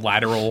sort of a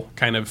lateral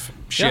kind of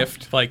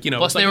shift. Plus,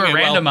 it's they were okay,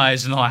 well,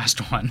 randomized in the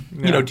last one.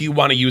 do you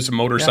want to use a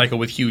motorcycle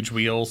with huge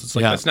wheels? It's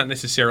Yeah. that's not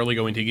necessarily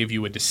going to give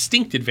you a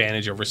distinct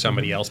advantage over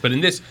somebody else. But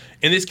in this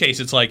case,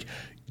 it's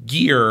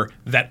gear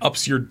that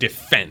ups your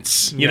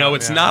defense.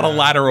 It's not a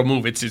lateral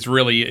move. It's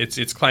really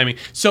climbing.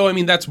 So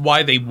that's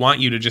why they want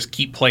you to just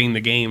keep playing the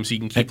game, so you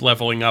can keep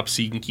leveling up,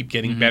 so you can keep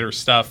getting better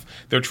stuff.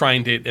 They're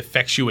trying to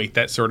effectuate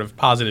that sort of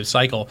positive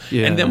cycle.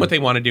 Yeah. And then what they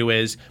want to do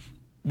is,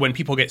 when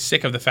people get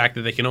sick of the fact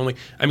that they can only,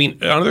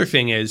 another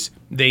thing is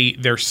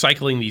they're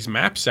cycling these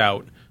maps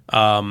out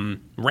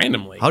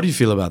randomly. How do you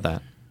feel about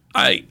that?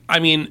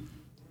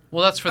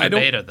 Well, that's for the I don't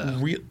beta, though.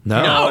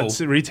 No. No, it's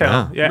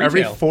retail. Yeah,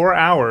 every Retail. 4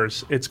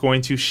 hours, it's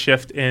going to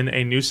shift in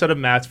a new set of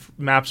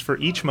maps for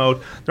each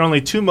mode. There are only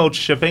 2 modes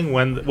shipping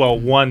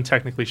one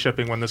technically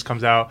shipping when this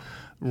comes out.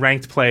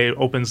 Ranked play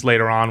opens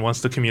later on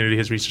once the community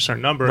has reached a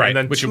certain number. Right, And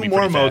then which will 2 be more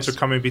pretty modes fast. are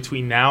coming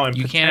between now and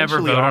You can't ever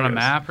potentially vote on a August.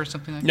 map or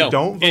something like that? No,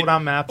 Don't vote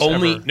on maps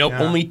Only ever. no,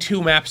 Yeah. only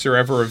 2 maps are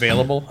ever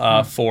available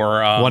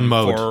for One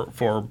mode.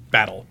 for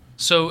battle.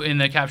 So in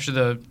the Capture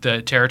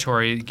the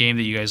Territory game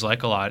that you guys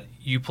like a lot,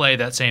 you play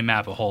that same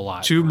map a whole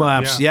lot. 2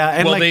 maps, yeah.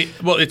 And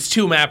It's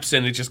 2 maps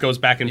and it just goes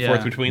back and Yeah.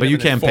 forth between But them. you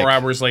and then can't 4 pick.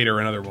 hours later,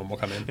 another one will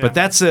come in. But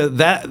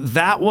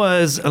that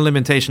was a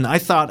limitation. I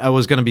thought I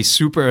was going to be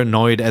super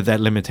annoyed at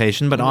that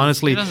limitation, but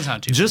honestly, It doesn't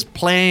sound too just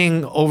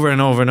playing over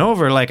and over and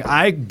over,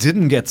 I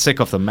didn't get sick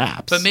of the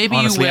maps. But maybe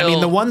honestly. you will.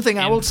 The one thing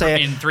I will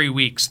say, in 3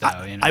 weeks, though.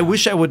 I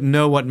wish I would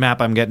know what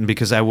map I'm getting,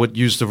 because I would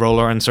use the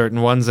roller on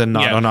certain ones and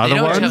not Yeah. on They other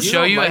don't ones.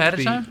 show you like ahead of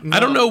the- time. I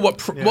don't know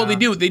what. Well,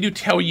 Yeah. they do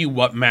tell you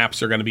what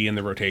maps are going to be in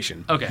the rotation.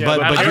 solution. Okay,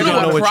 But I you don't know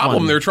don't know what which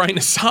problem one. they're trying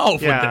to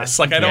solve with this.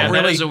 Like, I don't that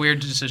really. is a weird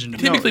decision to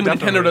make. Typically, when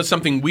Nintendo does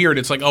something weird,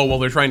 it's like, oh, well,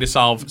 they're trying to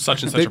solve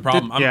such and such a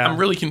problem. I'm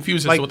really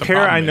confused as like to what the Pear,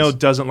 problem I know, is.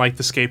 doesn't like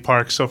the skate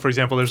park. So, for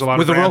example, there's a lot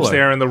With of the ramps roller.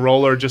 there, and the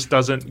roller just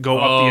doesn't go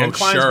up the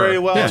inclines very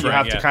well. That's You right,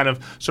 have to kind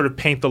of sort of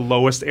paint the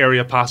lowest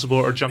area possible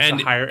or jump to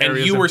higher areas.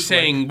 And you were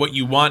saying what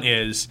you want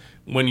is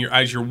when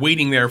as you're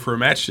waiting there for a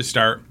match to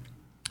start,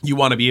 you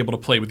want to be able to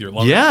play with your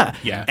logo. Yeah.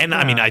 And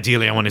I mean,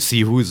 ideally, I want to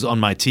see who's on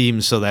my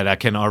team so that I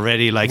can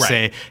already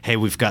say, hey,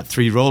 we've got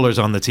 3 rollers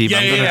on the team.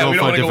 I'm going to go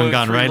for a different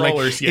gun, right?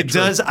 Rollers. Like, it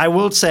does, I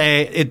will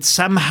say, it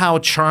somehow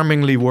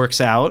charmingly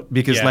works out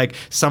because, like,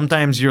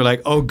 sometimes you're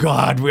like, oh,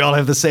 God, we all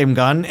have the same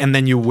gun. And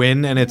then you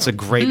win and it's a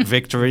great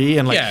victory.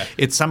 And, like,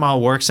 it somehow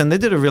works. And they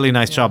did a really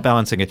nice job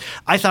balancing it.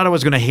 I thought I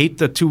was going to hate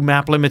the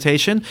 2-map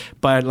limitation.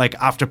 But, like,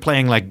 after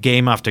playing, like,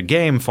 game after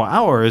game for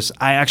hours,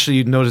 I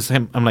actually noticed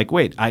I'm like,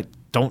 wait, I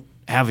don't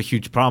have a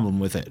huge problem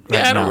with it.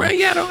 I don't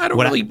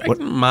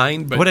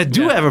mind. But what I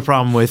do have a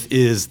problem with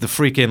is the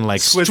freaking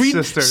like Squid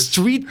Sisters.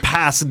 street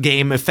pass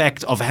game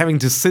effect of having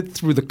to sit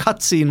through the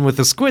cutscene with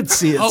the Squid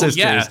Sisters.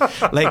 Yeah.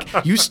 Like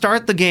you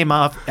start the game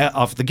off,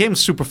 the game's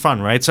super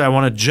fun, right? So I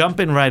want to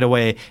jump in right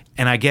away,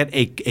 and I get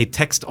a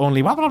text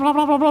only blah blah blah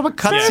blah blah blah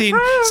cutscene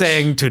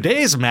saying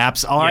today's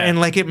maps are,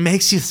 and like it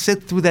makes you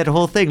sit through that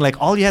whole thing.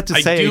 Like all you have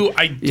to say.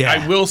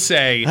 I will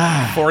say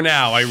for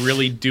now, I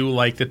really do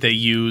like that they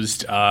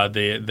used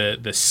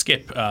the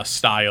skip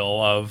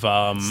style of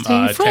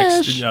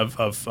text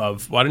of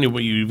I don't know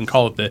what you even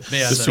call it, the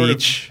sort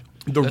of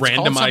the it's randomized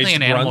called something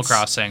in Animal grunts.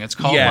 Crossing. It's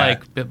called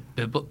like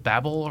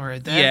Babel or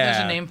there's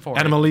a name for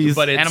Animalese.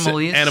 But it's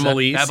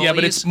Animalese. Yeah,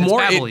 but it's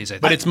more.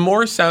 Babelese, But it's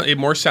more sound. It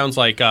more sounds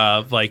like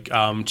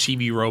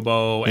Chibi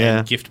Robo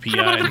and Gift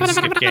Pia and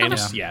skip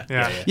games. Yeah.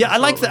 I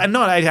like that.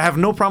 No, I have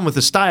no problem with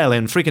the style,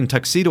 and freaking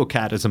Tuxedo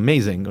Cat is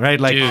amazing, right?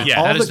 Like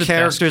all the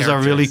characters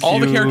are really cute. All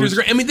the characters are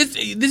great. I mean, this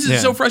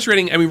is so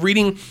frustrating. I mean,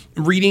 reading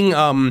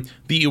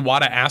the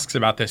Iwata asks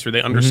about this, or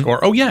they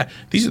underscore. Oh yeah,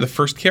 these are the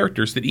first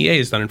characters that EA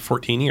has done in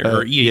 14 years,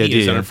 or EAD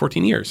has done in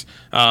 14 years.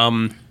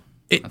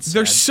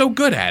 They're so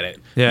good at it.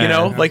 You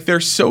know, like they're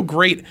so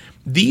great.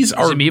 These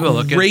are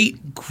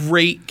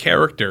great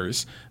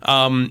characters,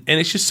 and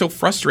it's just so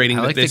frustrating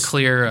that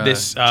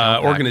this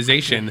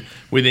organization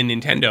within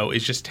Nintendo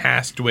is just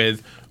tasked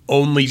with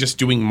only just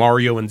doing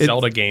Mario and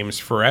Zelda games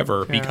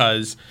forever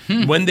because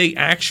when they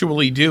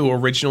actually do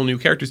original new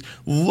characters,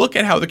 look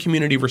at how the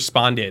community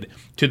responded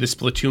to the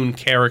Splatoon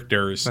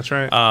characters. That's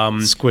right.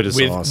 Squid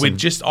is awesome. With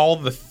just all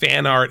the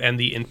fan art and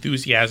the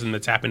enthusiasm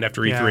that's happened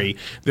after E3.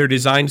 They're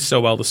designed so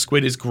well. The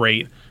Squid is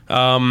great.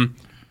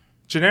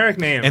 Generic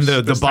names. And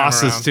the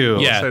bosses too.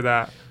 We'll say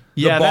that.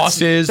 The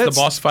bosses, the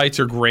boss fights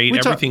are great.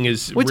 Everything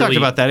is we talked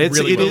about that.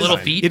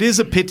 It is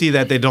a pity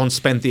that they don't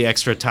spend the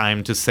extra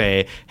time to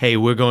say, hey,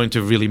 we're going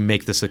to really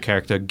make this a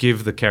character,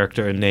 give the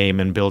character a name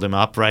and build him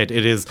up, right?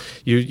 It is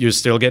you're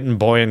still getting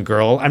boy and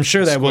girl. I'm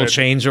sure that will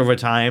change over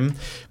time,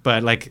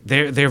 but like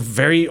they're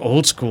very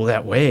old school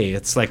that way.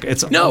 It's like they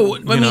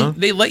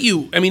let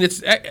you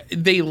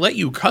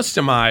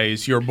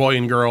customize your boy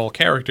and girl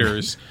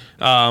characters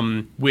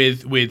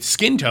with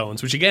skin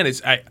tones, which again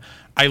is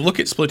I look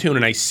at Splatoon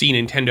and I see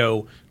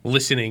Nintendo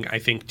listening, I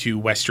think, to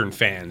Western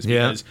fans.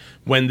 Because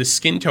when the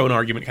skin tone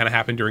argument kind of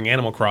happened during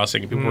Animal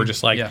Crossing, people were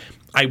just like,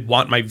 I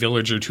want my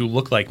villager to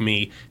look like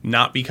me,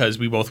 not because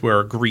we both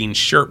wear a green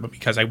shirt, but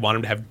because I want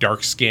him to have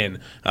dark skin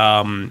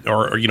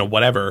or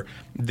whatever.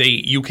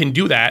 You can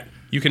do that.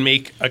 You can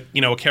make a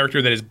character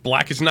that is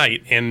black as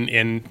night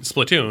in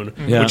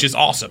Splatoon, which is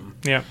awesome.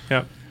 Yeah.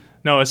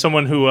 No, as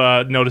someone who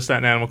noticed that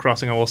in Animal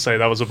Crossing, I will say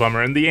that was a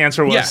bummer. And the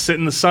answer was sit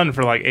in the sun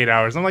for like 8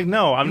 hours. I'm like,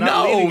 no, I'm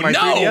not leaving my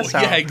 3DS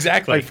out. Yeah,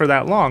 exactly. Like for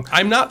that long.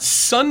 I'm not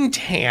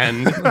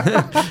suntanned.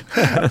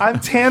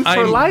 I'm tanned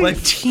for life. I'm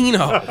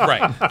Latino.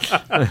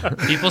 Right.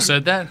 People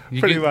said that?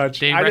 Pretty much.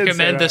 They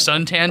recommend the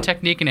suntan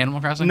technique in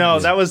Animal Crossing? No,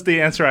 that was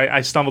the answer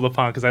I stumbled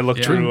upon because I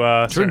looked through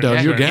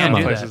your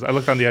gamma places. I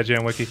looked on the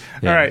IGN wiki.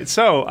 All right,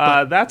 so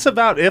that's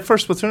about it for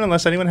Splatoon,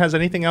 unless anyone has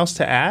anything else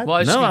to add.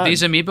 Well,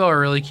 these amiibo are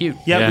really cute.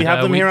 Yeah, we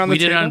have them here on the we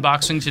did table. an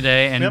unboxing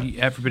today, and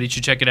everybody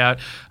should check it out.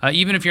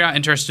 Even if you're not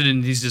interested in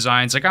these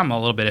designs, like I'm a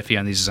little bit iffy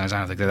on these designs. I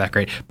don't think they're that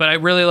great, but I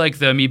really like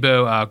the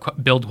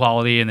amiibo build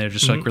quality, and they're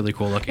just like really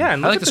cool looking. Yeah,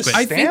 and I like the squid.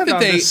 I think that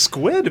the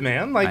squid,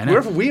 man. Like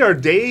we are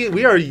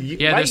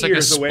there's like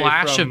a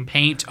splash of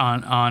paint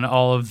on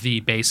all of the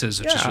bases,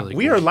 which is really cool.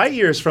 We are light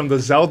years from the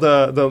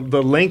Zelda,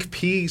 the Link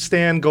P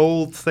stand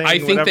gold thing. I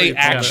think they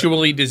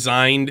actually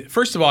designed.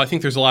 First of all, I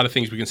think there's a lot of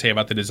things we can say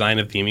about the design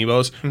of the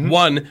amiibos.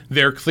 One,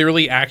 they're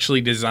clearly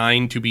actually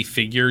designed to be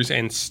figures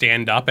and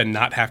stand up and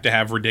not have to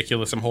have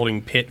ridiculous. I'm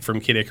holding Pit from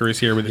Kid Icarus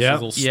here with this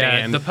little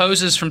stand. Yeah, the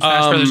poses from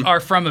Smash Brothers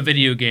are from a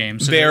video game.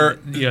 So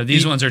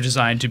these ones are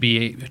designed to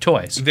be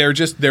toys.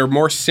 They're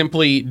more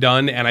simply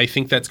done, and I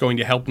think that's going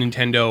to help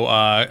Nintendo.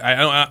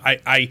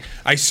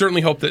 I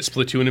certainly hope that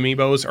Splatoon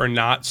amiibos are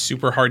not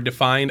super hard to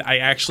find. I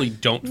actually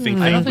don't think they will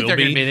be. I don't think they're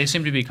going to be. They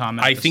seem to be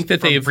common. I think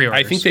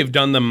they've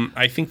done them.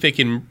 I think they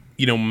can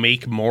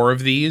make more of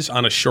these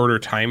on a shorter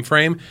time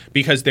frame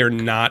because they're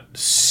not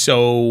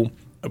so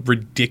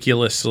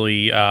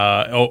ridiculously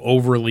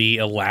overly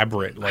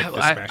elaborate like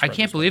the Smash I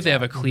can't believe they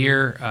have a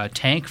clear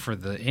tank for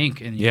the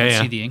ink, and you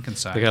can see the ink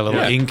inside. They got a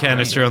little ink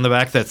canister on the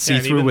back that's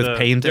see-through with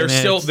paint in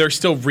it. They're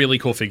still really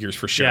cool figures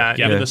for sure. Yeah,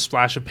 even the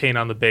splash of paint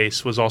on the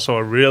base was also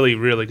a really,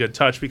 really good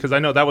touch, because I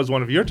know that was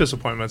one of your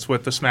disappointments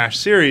with the Smash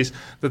series,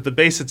 that the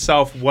base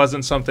itself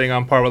wasn't something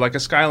on par with like a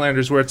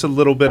Skylanders, where it's a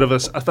little bit of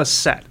a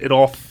set. It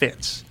all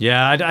fits.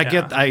 Yeah,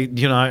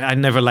 I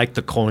never liked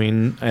the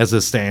coin as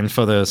a stand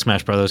for the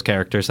Smash Brothers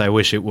characters. I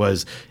wish it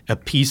was a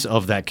piece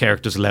of that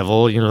character's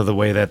level, the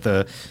way that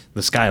the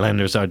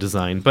Skylanders are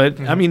designed. But,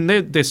 I mean,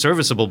 they're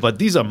serviceable, but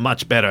these are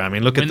much better. I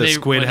mean, look at the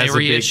squid has a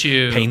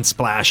big paint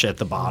splash at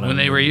the bottom. When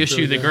they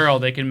reissue the girl,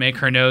 they can make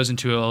her nose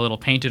into a little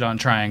painted-on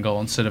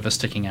triangle instead of a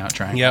sticking-out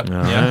triangle. Yep.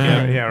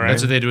 Yeah, right.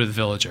 That's what they do with the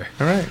Villager.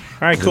 All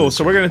right, cool.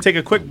 So we're going to take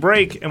a quick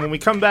break, and when we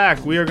come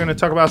back, we are going to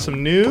talk about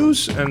some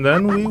news, and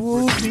then we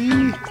will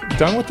be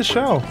done with the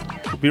show.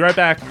 We'll be right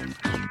back.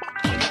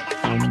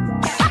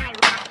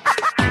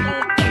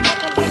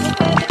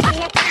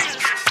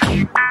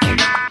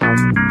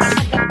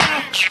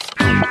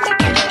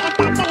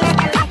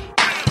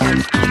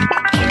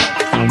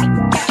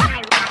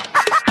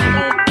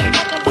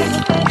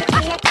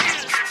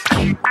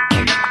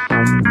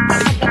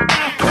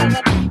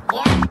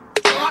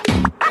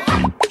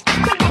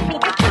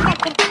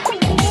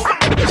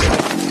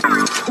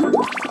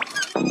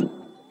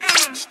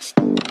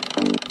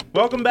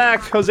 Welcome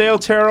back. Jose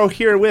Otero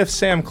here with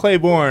Sam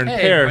Claiborne,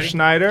 Per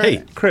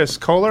Schneider, Chris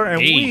Kohler, and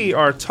we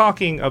are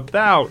talking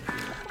about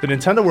the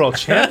Nintendo World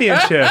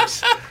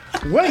Championships.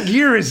 What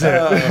year is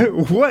it?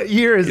 What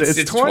year is it?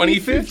 It's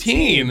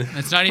 2015.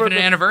 It's not even an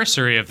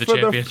anniversary of the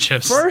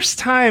championships. The first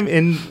time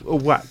in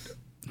what?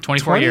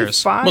 24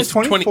 years.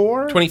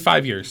 24?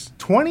 25 years.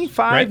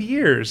 25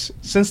 years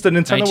since the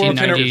Nintendo World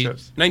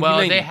Championships. Well,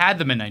 they had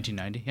them in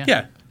 1990.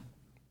 Yeah.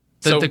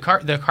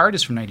 The card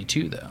is from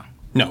 92, though.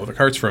 No, the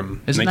card's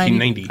from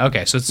 1990.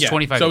 Okay, so it's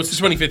 25 So years. it's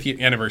the 25th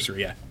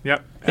anniversary,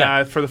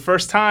 Yep. For the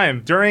first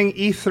time during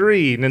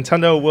E3,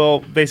 Nintendo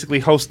will basically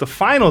host the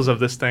finals of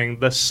this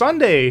thing. The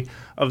Sunday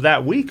of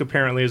that week,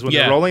 apparently, is when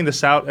they're rolling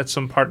this out at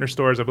some partner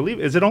stores, I believe.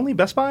 Is it only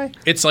Best Buy?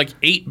 It's like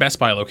 8 Best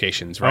Buy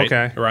locations, right?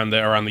 Okay. Around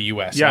the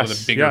U.S. Yes, Some of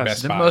the bigger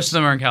Best Buys. Most of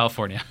them are in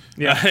California.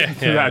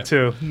 That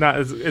too.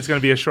 It's going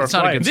to be a short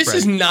flight. This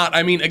is not,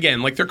 I mean,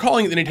 again, like they're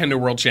calling it the Nintendo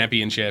World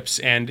Championships,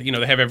 and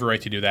they have every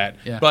right to do that.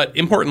 Yeah. But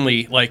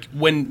importantly, like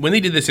when they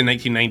did this in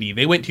 1990,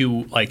 they went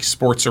to like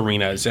sports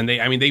arenas, and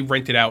they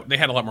rented out. They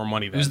had a lot more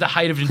money then. It was the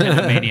height of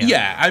Nintendo Mania.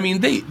 Yeah, I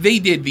mean they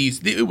did these.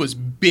 It was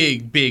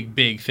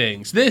big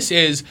things. This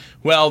is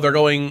they're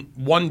going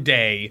one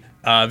day.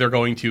 They're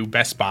going to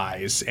Best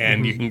Buys,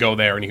 and you can go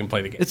there and you can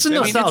play the game. It's a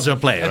nostalgia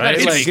play, right?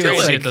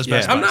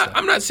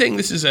 I'm not saying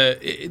this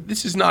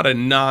is not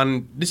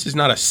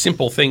a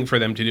simple thing for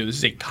them to do. This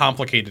is a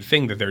complicated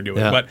thing that they're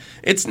doing, but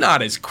it's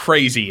not as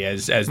crazy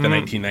as the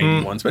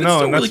 1990 ones. But it's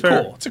still really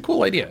cool. It's a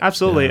cool idea.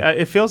 Absolutely,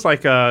 it feels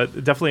like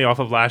definitely off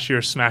of last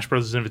year's Smash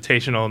Bros.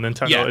 Invitational.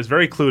 Nintendo is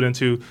very clued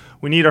into.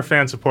 We need our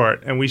fan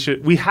support, and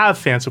we have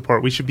fan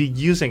support. We should be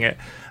using it.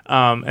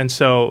 And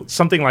so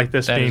something like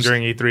this being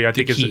during E3, I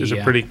think is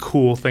a pretty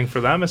cool thing for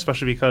them,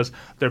 especially because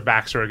their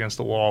backs are against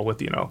the wall with,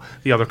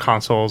 the other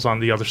consoles on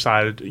the other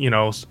side,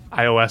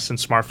 iOS and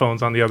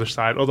smartphones on the other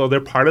side. Although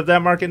they're part of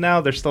that market now,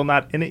 they're still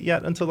not in it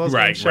yet until those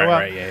games show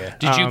up. Yeah.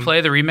 Did you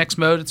play the remix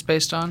mode it's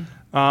based on?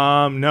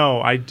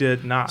 No, I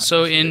did not.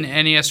 So in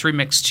NES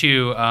Remix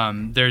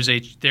 2,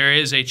 there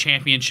is a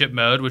championship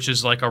mode, which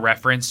is like a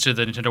reference to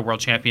the Nintendo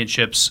World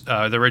Championships,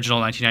 the original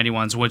 1990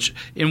 ones,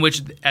 in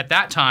which at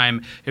that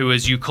time it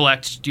was you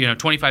collect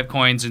 25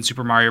 coins in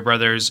Super Mario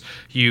Brothers,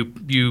 you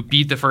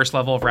beat the first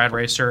level of Rad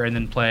Racer, and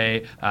then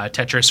play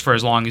Tetris for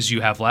as long as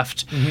you have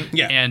left. Mm-hmm.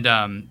 Yeah,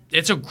 and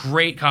it's a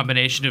great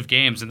combination of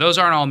games, and those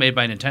aren't all made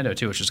by Nintendo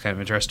too, which is kind of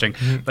interesting.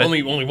 Mm-hmm. But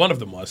only one of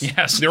them was.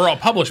 Yes, they were all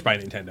published by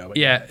Nintendo.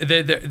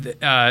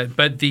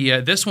 But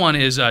this one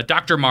is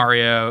Dr.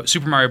 Mario,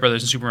 Super Mario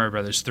Brothers, and Super Mario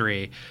Brothers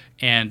 3,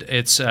 and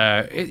it's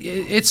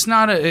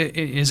not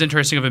as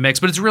interesting of a mix,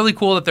 but it's really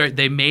cool that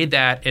they made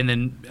that and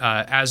then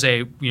as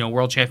a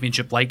World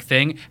Championship like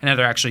thing, and now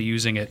they're actually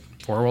using it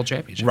for a World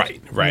Championship.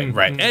 Right.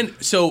 And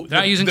so they're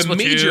not using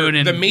Splatoon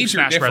and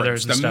Smash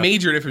Brothers and stuff.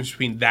 Major difference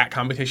between that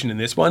competition and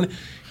this one,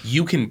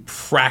 you can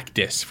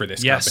practice for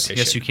this competition.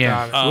 Yes, you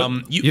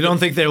can. You don't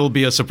think there will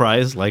be a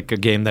surprise, like a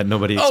game that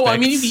nobody expects? Oh, I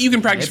mean, you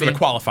can practice for the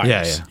qualifiers.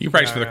 Yeah. You can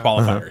practice for the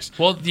qualifiers.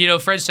 Well,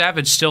 Fred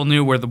Savage still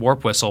knew where the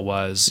warp whistle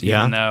was,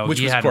 even though which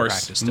he was, hadn't of course,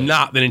 practiced it.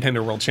 not the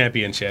Nintendo World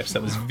Championships.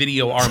 That was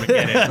Video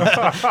Armageddon.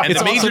 And It's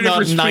the major also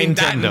difference not between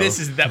that and Nintendo. this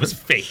is that was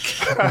fake.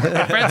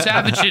 Fred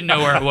Savage didn't know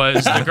where it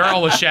was. The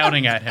girl was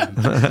shouting at him.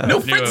 No,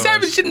 Fred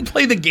Savage didn't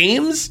play the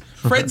games.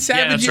 Fred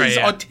Savage's right,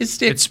 yeah.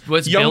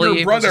 autistic younger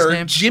Billy, what's his brother,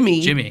 name?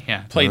 Jimmy,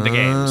 yeah. played the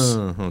games.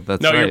 Oh,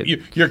 that's No, right.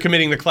 you're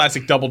committing the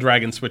classic Double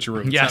Dragon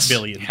switcheroo. It's Yes. not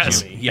Billy and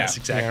Yes. Jimmy. Yes,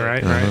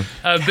 exactly. Yeah,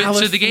 right. But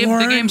so the game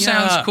sounds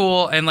California.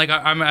 cool, and like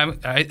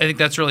I think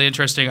that's really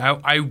interesting.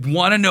 I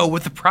want to know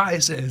what the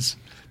prize is.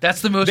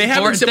 That's the most They haven't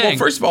important said. thing. Well,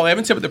 first of all, they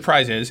haven't said what the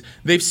prize is.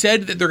 They've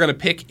said that they're going to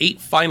pick 8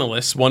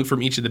 finalists, one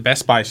from each of the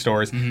Best Buy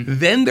stores.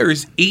 Then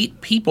there's 8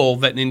 people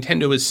that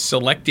Nintendo is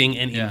selecting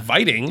and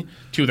inviting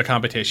to the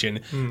competition,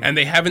 and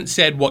they haven't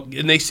said what.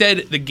 And they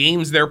said the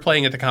games they're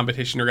playing at the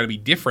competition are going to be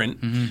different.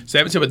 So they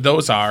haven't said what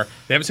those are.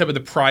 They haven't said what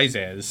the prize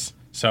is.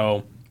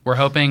 So We're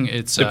hoping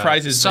it's The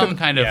prize is some good.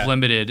 kind of Yeah.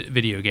 limited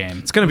video game.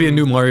 It's going to be a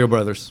new Mario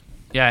Brothers.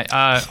 Yeah,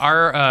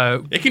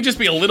 our it can just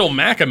be a little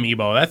Mac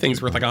amiibo. That thing's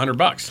worth like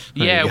 $100.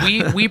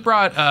 yeah, we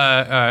brought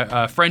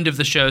a friend of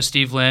the show,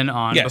 Steve Lynn,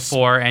 on Yes.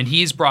 before, and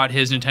he's brought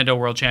his Nintendo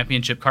World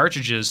Championship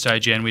cartridges to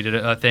IGN. We did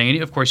a thing,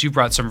 and of course, you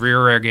brought some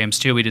rare games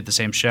too. We did the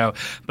same show,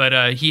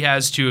 but he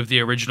has 2 of the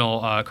original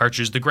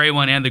cartridges, the gray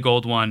one and the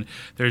gold one.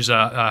 There's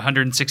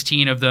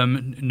 116 of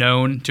them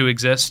known to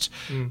exist,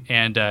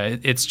 and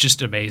it's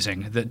just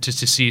amazing that just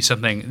to see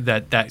something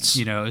that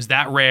is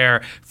that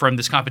rare from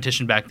this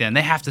competition back then.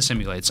 They have to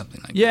simulate something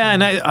like that. Yeah,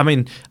 and I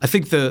mean, I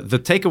think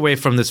the takeaway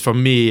from this for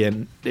me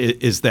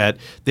is that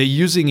they're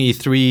using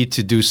E3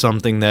 to do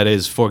something that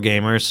is for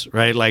gamers,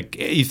 right? Like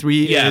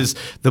E3 is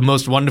the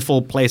most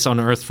wonderful place on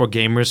earth for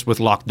gamers with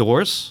locked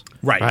doors.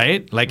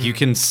 Right? Like you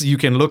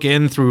can look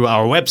in through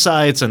our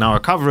websites and our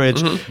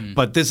coverage,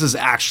 but this is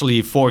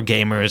actually for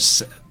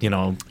gamers,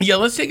 Yeah,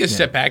 let's take a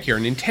step back here.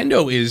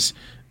 Nintendo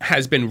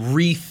has been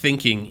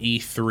rethinking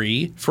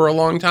E3 for a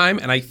long time,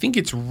 and I think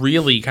it's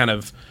really kind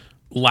of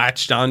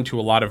latched on to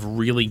a lot of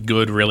really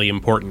good, really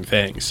important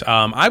things.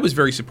 I was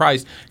very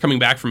surprised coming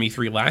back from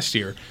E3 last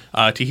year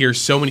to hear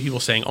so many people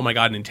saying, "Oh my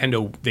God,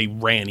 Nintendo! They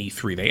ran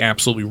E3. They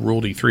absolutely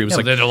ruled E3." It was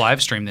They did a live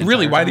stream.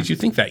 Really? Why did you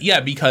think that? Yeah,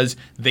 because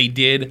they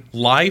did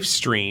live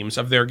streams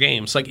of their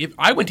games. Like if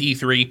I went to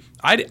E3,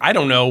 I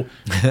don't know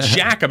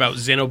jack about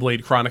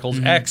Xenoblade Chronicles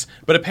X,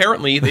 but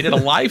apparently they did a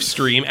live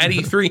stream at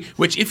E3.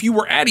 Which, if you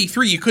were at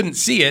E3, you couldn't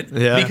see it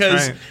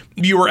because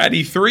you were at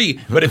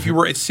E3. But if you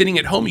were sitting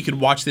at home, you could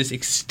watch this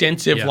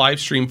extensive live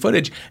stream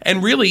footage.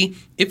 And really,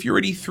 if you're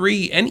at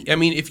E3,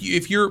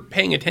 if you're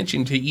paying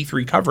attention to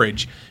E3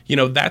 coverage,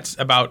 that's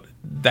about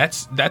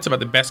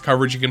the best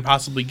coverage you can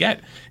possibly get.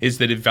 Is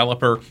the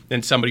developer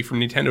and somebody from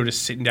Nintendo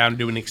just sitting down and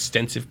doing an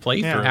extensive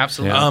playthrough. Yeah,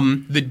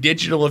 absolutely. The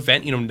digital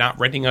event, not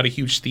renting out a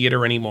huge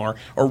theater anymore,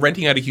 or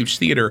renting out a huge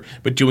theater,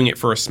 but doing it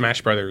for a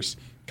Smash Brothers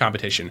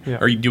competition,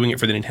 or you doing it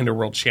for the Nintendo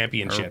World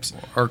Championships,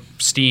 or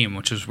Steam,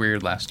 which was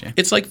weird last year.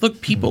 It's like,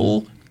 look,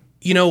 people,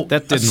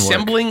 that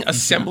didn't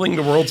assembling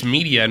the world's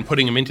media and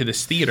putting them into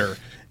this theater.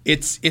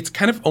 It's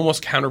kind of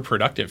almost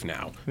counterproductive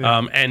now.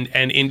 And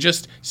in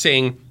just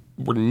saying,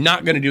 we're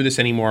not going to do this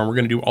anymore, and we're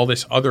going to do all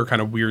this other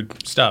kind of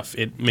weird stuff,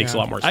 it makes a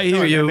lot more sense. I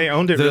hear you. And they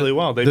owned it really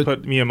well. They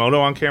put Miyamoto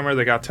on camera.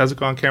 They got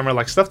Tezuka on camera,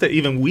 like stuff that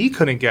even we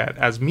couldn't get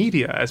as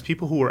media, as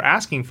people who were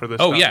asking for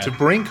this stuff to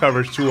bring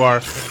coverage to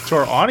our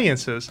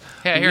audiences.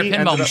 Hey, I hear a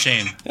pinball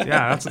machine.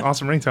 Yeah, that's an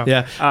awesome ringtone.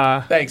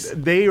 Yeah. Thanks.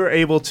 They were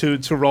able to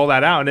roll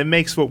that out, and it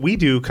makes what we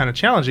do kind of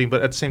challenging,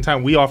 but at the same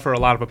time, we offer a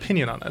lot of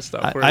opinion on that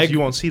stuff, whereas you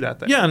won't see that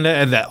there. Yeah,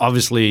 and that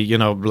obviously,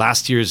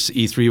 last year's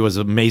E3 was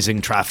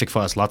amazing traffic for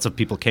us. Lots of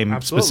people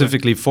came specifically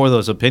for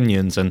those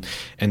opinions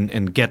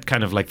and get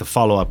kind of like the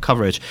follow-up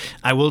coverage.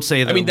 I will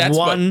say that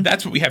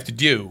that's what we have to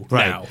do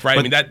now,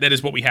 right? But, that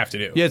is what we have to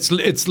do. Yeah,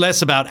 it's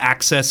less about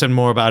access and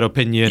more about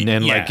opinion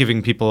and like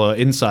giving people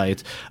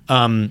insight.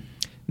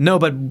 No,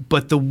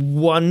 but the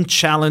one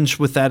challenge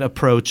with that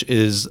approach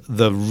is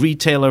the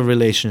retailer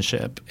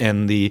relationship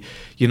and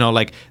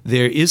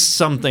there is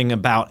something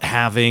about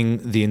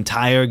having the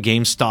entire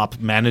GameStop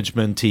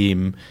management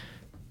team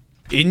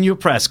in your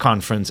press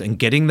conference and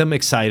getting them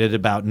excited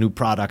about new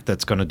product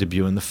that's going to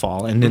debut in the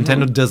fall. And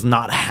Nintendo does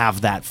not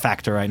have that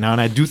factor right now. And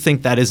I do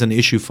think that is an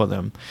issue for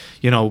them,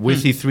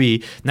 with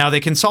E3. Now, they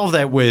can solve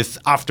that with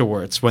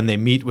afterwards when they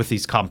meet with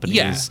these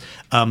companies.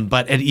 Yeah.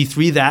 But at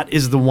E3, that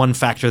is the one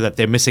factor that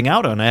they're missing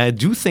out on. And I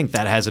do think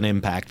that has an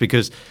impact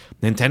because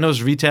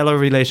Nintendo's retailer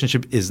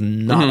relationship is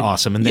not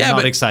awesome, and they're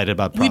not excited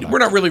about product. We're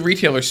not really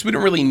retailers, so we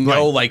don't really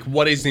know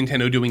what is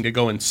Nintendo doing to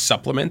go and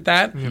supplement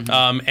that,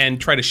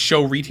 and try to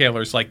show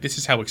retailers this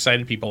is how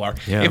excited people are.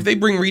 Yeah. If they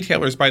bring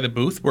retailers by the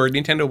booth, where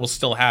Nintendo will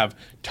still have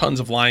tons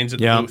of lines at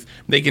the booth,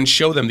 they can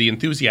show them the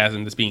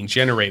enthusiasm that's being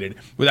generated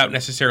without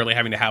necessarily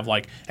having to have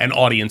an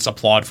audience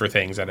applaud for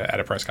things at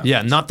a press conference.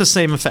 Yeah, not the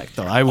same effect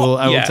though. I will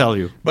tell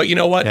you. But you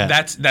know what? Yeah.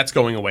 That's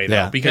going away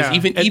now because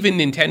even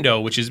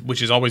Nintendo, which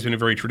has always been a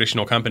very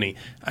traditional company.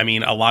 I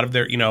mean, a lot of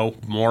their,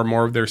 more and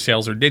more of their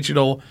sales are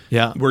digital.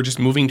 Yeah. We're just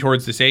moving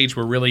towards this age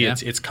where really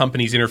it's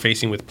companies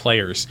interfacing with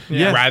players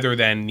rather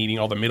than needing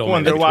all the middlemen. Well,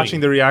 and they're watching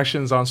the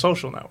reactions on social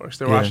social networks.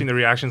 They're watching the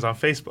reactions on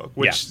Facebook,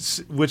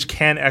 which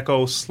can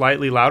echo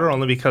slightly louder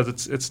only because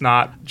it's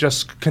not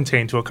just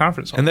contained to a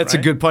conference. And that's a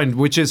good point,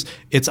 which is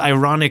it's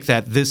ironic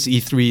that this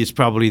E3 is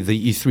probably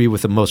the E3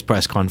 with the most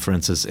press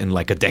conferences in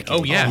like a decade.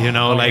 Oh, yeah. You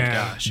know,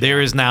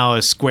 there is now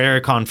a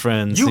Square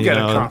conference. You get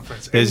a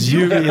conference. There's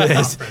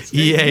there's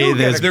EA,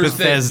 there's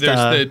Bethesda.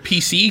 There's the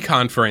PC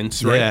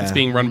conference, right? It's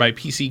being run by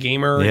PC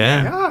Gamer.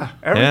 Yeah.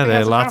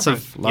 There are lots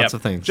of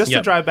things. Just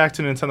to drive back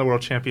to Nintendo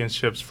World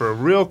Championships for a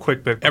real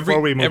quick bit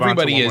before we move on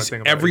to one more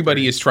thing.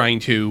 Everybody is trying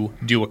to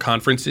do a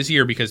conference this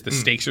year because the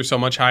stakes are so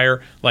much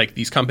higher. Like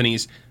these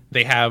companies,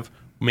 they have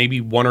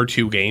maybe 1 or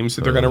 2 games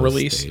that they're going to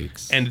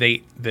release, and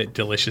the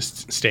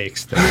delicious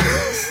steaks.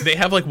 They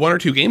have like 1 or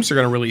 2 games they're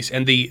going to release,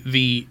 and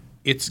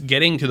it's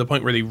getting to the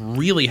point where they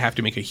really have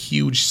to make a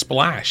huge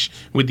splash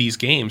with these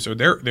games, or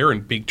they're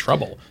in big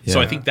trouble. Yeah.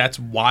 So I think that's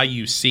why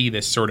you see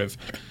this sort of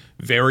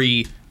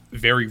very,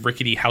 very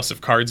rickety house of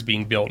cards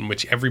being built, in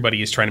which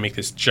everybody is trying to make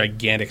this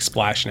gigantic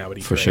splash now.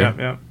 For sure.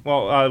 Yeah.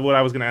 Well, what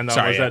I was going to end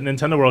on was that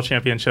Nintendo World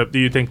Championship. Do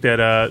you think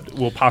that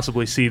we'll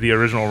possibly see the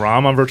original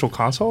ROM on Virtual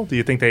Console? Do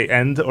you think they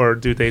end, or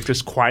do they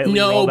just quietly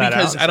roll that out?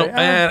 No, because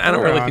I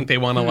don't really think they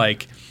want to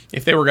like.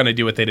 If they were going to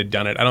do it, they'd have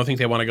done it. I don't think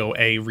they want to go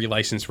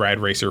relicense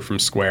Rad Racer from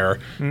Square.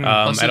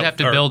 Plus, they'd have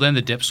to build in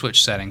the dip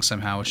switch settings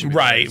somehow. Which would be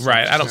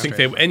right. I don't think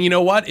they. And you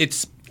know what?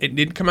 It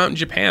did come out in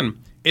Japan.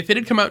 If it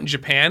had come out in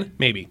Japan,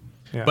 maybe.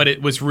 Yeah. But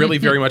it was really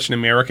very much an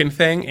American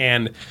thing,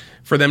 and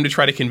for them to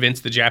try to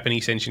convince the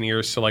Japanese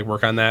engineers to like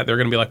work on that, they're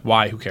going to be like,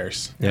 "Why? Who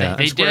cares?" Yeah.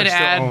 They did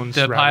add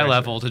the pie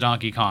level to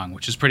Donkey Kong,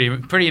 which is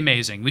pretty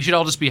amazing. We should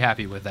all just be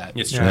happy with that.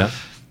 It's true.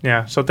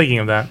 Yeah, so thinking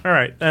of that. All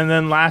right. And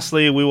then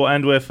lastly, we will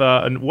end with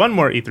one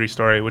more E3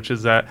 story, which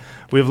is that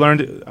we've learned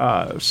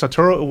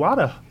Satoru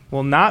Iwata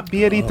will not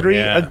be at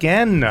E3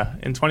 again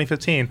in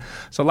 2015.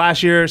 So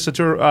last year,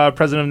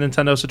 President of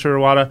Nintendo, Satoru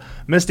Iwata,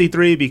 missed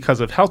E3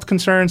 because of health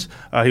concerns.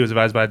 He was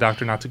advised by a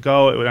doctor not to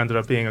go. It ended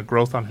up being a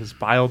growth on his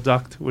bile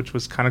duct, which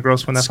was kind of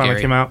gross when that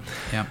finally came out.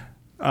 Yeah.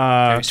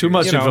 Too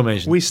much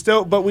information.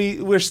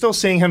 We're still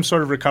seeing him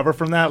sort of recover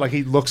from that. Like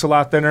he looks a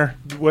lot thinner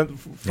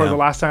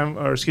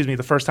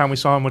the first time we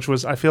saw him, which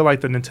was I feel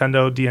like the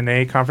Nintendo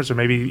DNA conference, or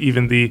maybe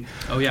even the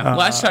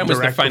last time was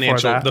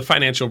the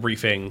financial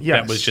briefing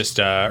that was just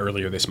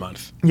earlier this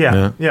month.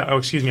 Yeah. Oh,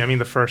 excuse me. I mean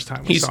the first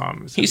time we saw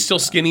him. He's still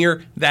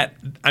skinnier. That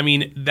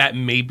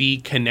may be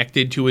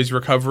connected to his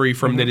recovery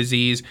from the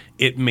disease.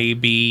 It may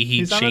be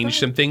he changed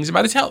some things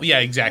about his health. Yeah,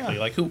 exactly.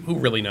 Like who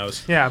really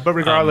knows? Yeah, but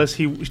regardless,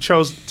 he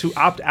chose to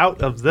opt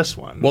out of this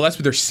one. Well, that's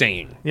what they're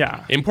saying.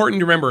 Yeah. Important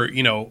to remember,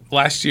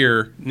 last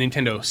year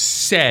Nintendo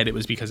said it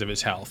was because of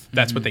his health.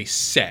 That's what they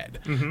said.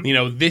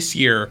 This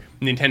year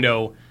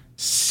Nintendo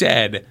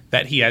said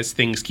that he has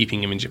things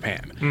keeping him in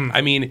Japan.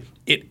 I mean,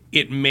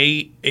 it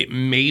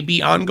may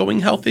be ongoing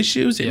health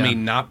issues. It may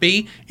not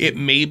be. It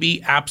may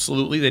be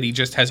absolutely that he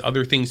just has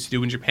other things to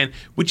do in Japan,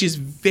 which is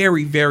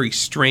very, very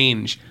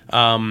strange.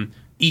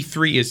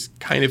 E3 is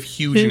kind of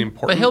huge and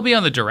important. But he'll be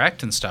on the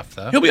Direct and stuff,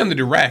 though. He'll be on the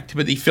Direct,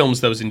 but he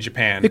films those in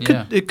Japan.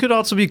 It could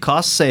also be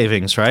cost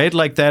savings, right?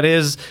 Like that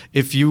is,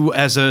 if you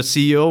as a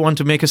CEO want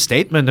to make a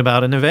statement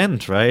about an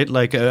event, right?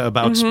 Like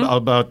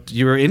about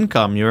your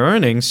income, your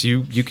earnings,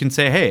 you can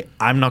say, hey,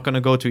 I'm not going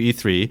to go to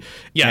E3,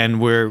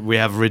 and we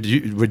have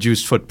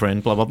reduced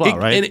footprint, blah, blah, blah,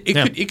 right?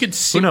 And it could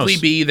simply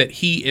be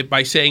that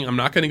by saying I'm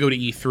not going to go to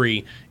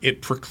E3,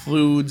 it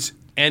precludes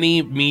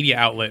any media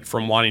outlet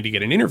from wanting to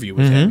get an interview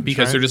with him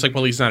because they're just like,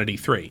 well, he's not at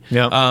E3.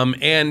 Yeah.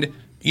 And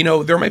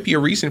there might be a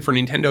reason for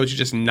Nintendo to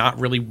just not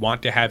really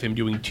want to have him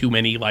doing too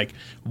many like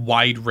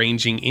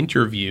wide-ranging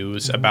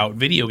interviews about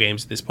video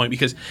games at this point,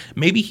 because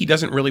maybe he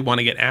doesn't really want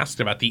to get asked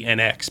about the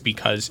NX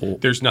because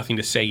there's nothing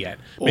to say yet.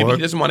 Maybe he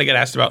doesn't want to get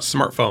asked about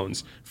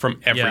smartphones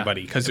from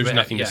everybody because there's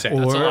nothing to say.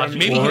 Or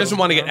maybe he doesn't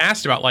want to get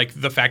asked about like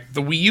the fact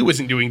the Wii U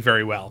isn't doing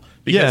very well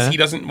because he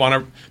doesn't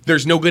want to.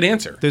 There's no good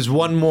answer. There's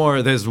one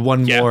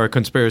more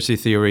conspiracy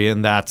theory,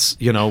 and that's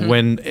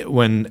when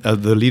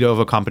the leader of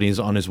a company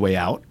is on his way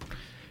out,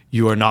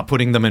 you are not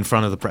putting them in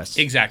front of the press.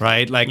 Exactly.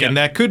 Right? And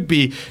that could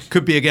be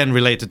again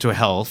related to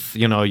health.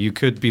 You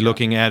could be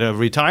looking at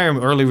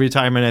early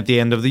retirement at the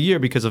end of the year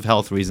because of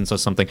health reasons or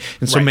something.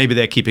 And so maybe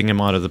they're keeping him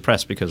out of the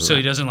press because of that. So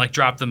he doesn't like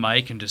drop the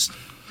mic and just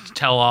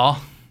tell all.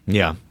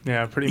 Yeah.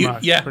 Yeah, pretty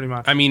much. Yeah. Pretty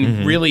much. I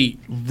mean,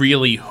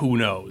 really, who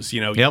knows?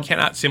 You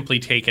cannot simply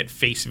take at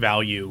face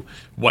value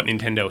what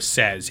Nintendo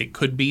says. It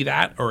could be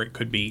that, or it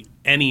could be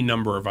any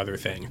number of other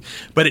things.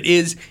 But it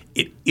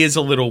is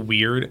a little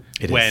weird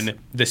when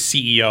the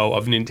CEO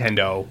of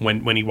Nintendo,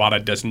 when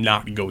Iwata does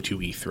not go to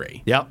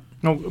E3. Yep.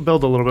 No,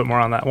 build a little bit more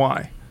on that.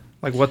 Why?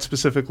 Like, what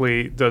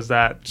specifically does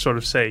that sort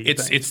of say?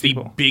 It's the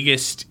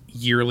biggest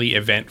yearly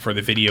event for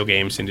the video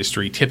games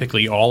industry.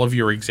 Typically, all of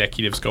your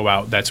executives go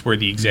out. That's where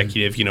the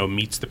executive,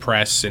 meets the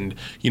press, and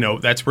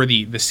that's where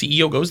the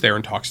CEO goes there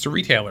and talks to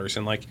retailers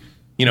and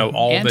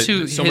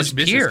so much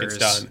business gets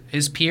done.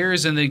 His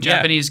peers in the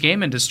Japanese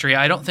game industry,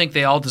 I don't think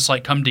they all just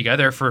come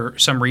together for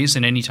some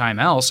reason anytime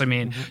else. I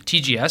mean,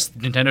 TGS,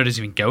 Nintendo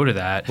doesn't even go to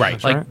that.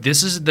 Right.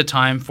 This is the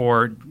time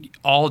for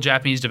all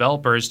Japanese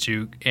developers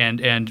to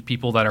and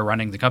people that are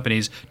running the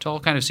companies to all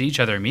kind of see each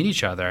other and meet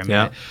each other. I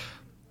mean,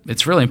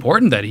 it's really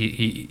important that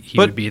he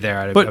would be there.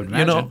 I would imagine.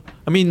 You know,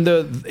 I mean,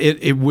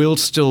 it will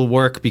still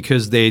work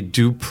because they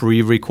do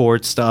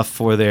pre-record stuff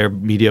for their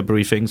media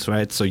briefings,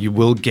 right? So you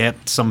will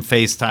get some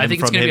FaceTime. I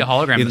think it's going to be a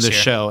hologram in this the year.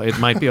 show. It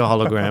might be a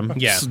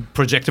hologram.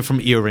 Projected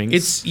from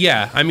earrings.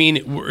 I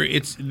mean,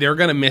 they're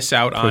going to miss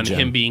out on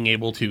him being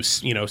able to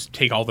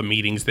take all the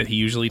meetings that he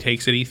usually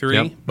takes at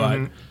E3,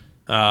 but.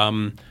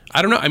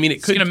 I don't know. I mean,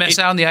 it's going to miss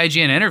out on the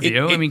IGN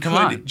interview. I mean, come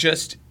on.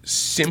 Just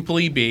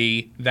simply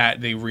be that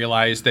they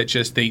realize that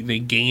just they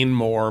gain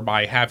more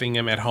by having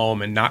him at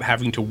home and not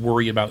having to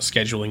worry about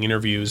scheduling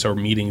interviews or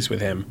meetings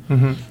with him.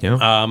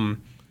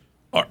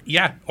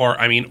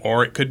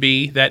 Or it could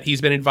be that he's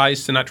been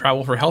advised to not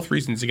travel for health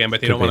reasons again, but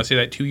they don't want to say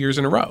that 2 years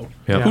in a row.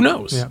 Who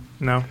knows? Yeah.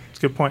 No, it's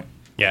a good point.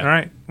 Yeah. All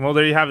right. Well,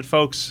 there you have it,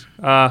 folks.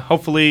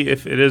 Hopefully,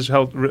 if it is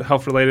health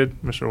related,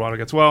 Mr. Iwata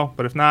gets well.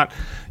 But if not,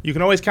 you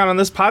can always count on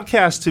this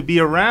podcast to be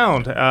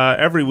around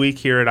every week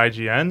here at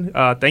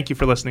IGN. Thank you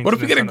for listening. What if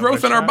we get a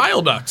growth in our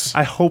bile ducts?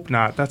 I hope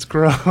not. That's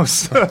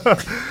gross.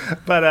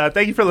 But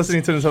thank you for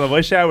listening to Nintendo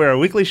Voice Chat. We're a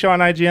weekly show on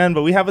IGN,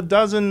 but we have a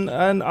dozen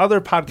and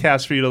other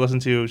podcasts for you to listen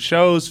to,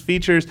 shows,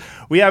 features.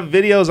 We have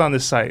videos on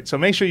this site. So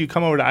make sure you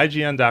come over to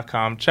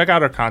IGN.com, check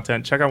out our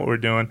content, check out what we're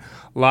doing.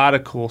 A lot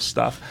of cool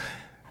stuff.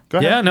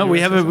 Yeah, no,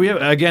 we have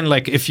again,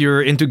 like if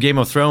you're into Game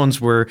of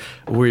Thrones,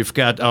 we've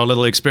got our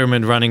little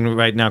experiment running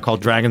right now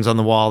called Dragons on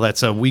the Wall.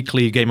 That's a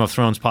weekly Game of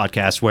Thrones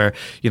podcast where,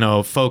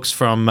 folks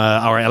from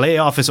our LA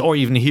office or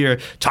even here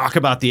talk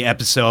about the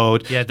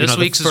episode. Yeah, this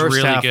week's is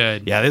really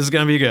good. Yeah, this is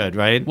going to be good,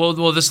 right? Well,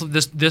 this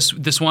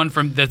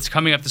one that's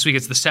coming up this week,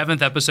 it's the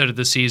 7th episode of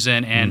the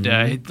season, and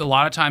a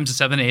lot of times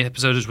the 7th and 8th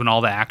episode is when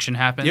all the action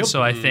happens. Yep.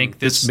 So I think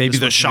this maybe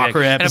the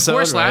shocker episode. And of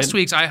course, right? last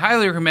week's, I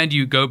highly recommend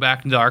you go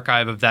back into the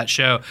archive of that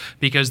show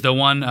because the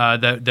one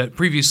that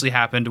previously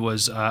happened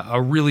was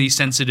a really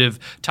sensitive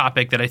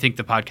topic that I think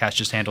the podcast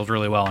just handled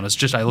really well. And I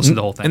listened to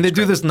the whole thing. And they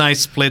do this nice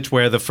split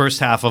where the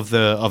first half of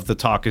the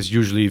talk is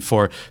usually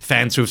for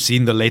fans who've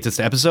seen the latest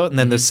episode, and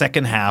then the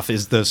second half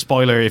is the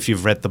spoiler if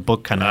you've read the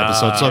book kind of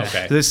episode.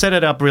 So they set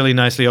it up really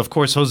nicely. Of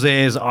course,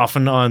 Jose is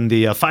often on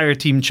the Fire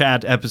Team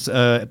Chat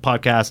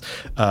podcast,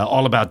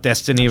 all about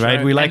Destiny,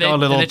 right? We like our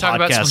little podcast. They talk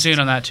about podcast. Splatoon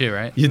on that too,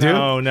 right? You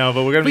do? No,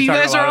 but we're going to be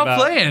talking a lot about... you guys are all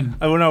playing.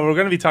 Oh, no, we're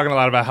going to be talking a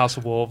lot about House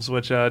of Wolves,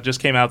 which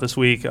just came out this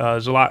week.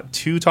 There's a lot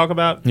to talk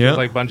about. Yeah.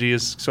 Like Bungie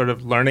is sort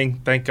of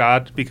learning, thank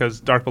God, because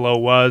Dark Below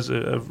was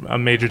a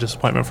major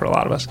disappointment for a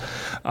lot of us.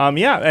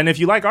 And if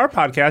you like our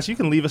podcast, you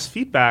can leave us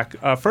feedback.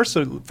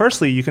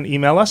 Firstly, you can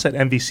email us at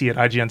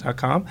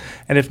nvc@ign.com.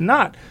 And if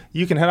not,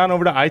 you can head on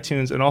over to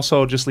iTunes and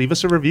also just leave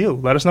us a review.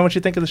 Let us know what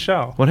you think of the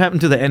show. What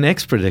happened to the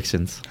NX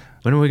predictions?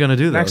 When are we going to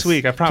do those? Next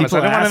week, I promise.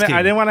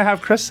 I didn't want to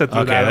have Chris sit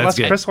through that. Unless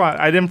Chris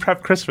I didn't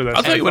prep Chris for this.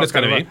 I'll tell you what it's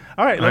going to be.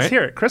 All right, let's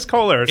hear it. Chris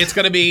Kohler. It's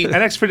going to be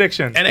NX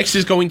predictions. NX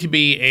is going to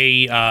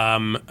be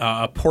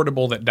a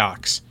portable that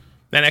docks.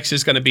 NX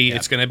is going to be.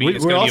 It's going to be.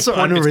 It's going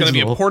to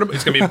be a portable.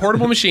 It's going to be a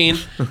portable machine.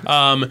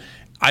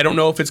 I don't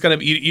know if it's going to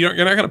be. You're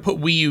not going to put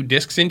Wii U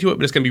discs into it,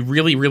 but it's going to be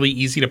really, really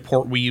easy to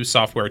port Wii U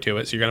software to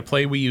it. So you're going to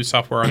play Wii U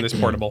software on this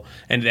portable,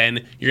 and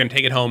then you're going to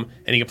take it home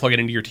and you can plug it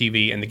into your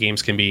TV, and the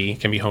games can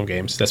be home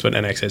games. That's what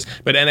NX is.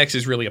 But NX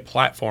is really a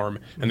platform,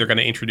 and they're going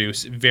to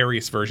introduce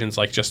various versions,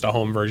 like just a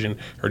home version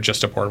or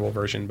just a portable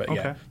version.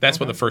 But that's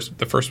what the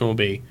first one will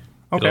be.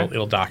 Okay.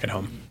 It'll dock at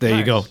home. There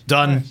you go.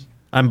 Done. Nice.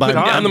 I'm buying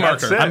down the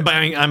marker.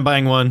 I'm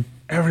buying one.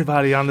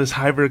 Everybody on this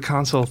hybrid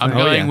console thing. I'm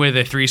going with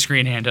a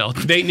 3-screen handheld.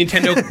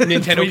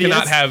 Nintendo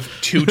cannot have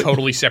two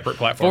totally separate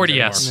platforms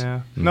 4DS.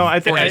 anymore. Yeah. No,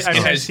 I think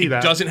I see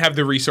that. It doesn't have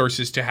the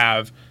resources to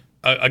have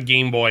a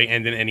Game Boy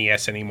and an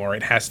NES anymore.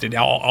 It has to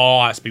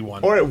all has to be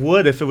one. Or it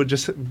would if it would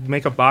just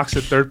make a box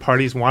that third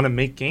parties want to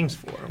make games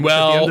for.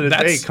 Well, at the end of the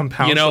that's day,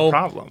 compounds the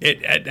problem.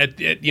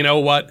 You know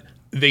what?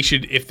 They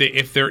should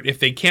if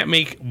they can't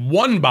make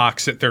one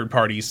box that third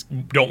parties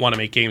don't want to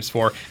make games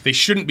for, they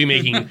shouldn't be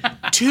making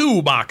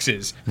two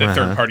boxes that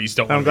third parties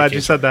don't want to make. I'm glad you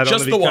said that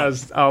just only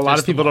because a lot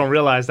of people don't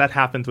realize that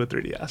happened with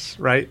 3DS,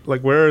 right? Like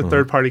where are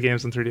third party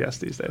games on 3DS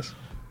these days?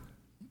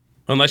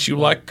 Unless you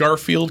like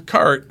Garfield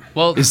Kart.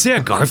 Well, is there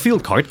a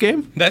Garfield Kart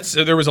game?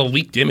 There was a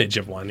leaked image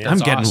of one. Yeah, I'm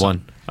getting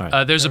one.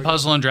 Right. There's a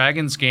Puzzle and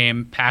Dragons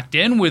game packed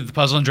in with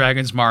Puzzle and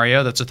Dragons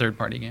Mario. That's a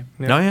third-party game.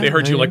 Yeah. Oh, yeah, they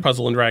heard you like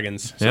Puzzle and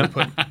Dragons. So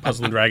put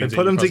Puzzle and Dragons.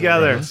 Put them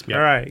together. Yeah.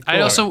 All right. Cool.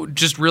 I also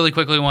just really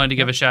quickly wanted to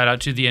give a shout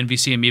out to the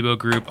NVC Amiibo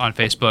group on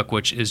Facebook,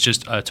 which is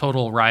just a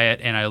total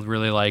riot, and I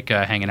really like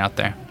hanging out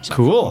there. So.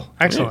 Cool.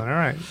 Excellent. All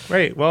right.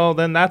 Great. Well,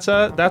 then that's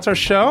our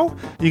show.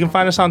 You can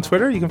find us on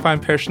Twitter. You can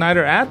find Per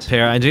Schneider at Per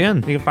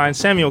IGN. You can find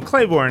Samuel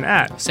Claiborne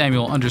at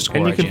Samuel_IGN.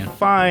 And you can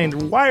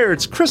find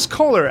Wired's Chris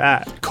Kohler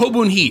at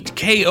Kobun Heat.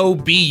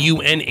 KOBUNHEAT.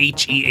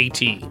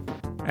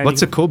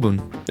 What's a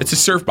Kobun? It's a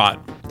surf bot.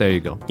 There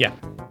you go. Yeah.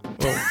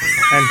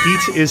 And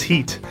heat is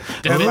heat.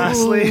 And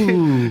lastly,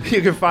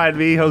 you can find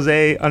me,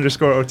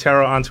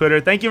 Jose_Otero on Twitter.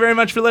 Thank you very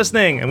much for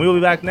listening, and we will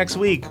be back next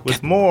week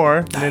with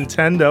more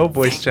Nintendo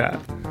Voice Chat.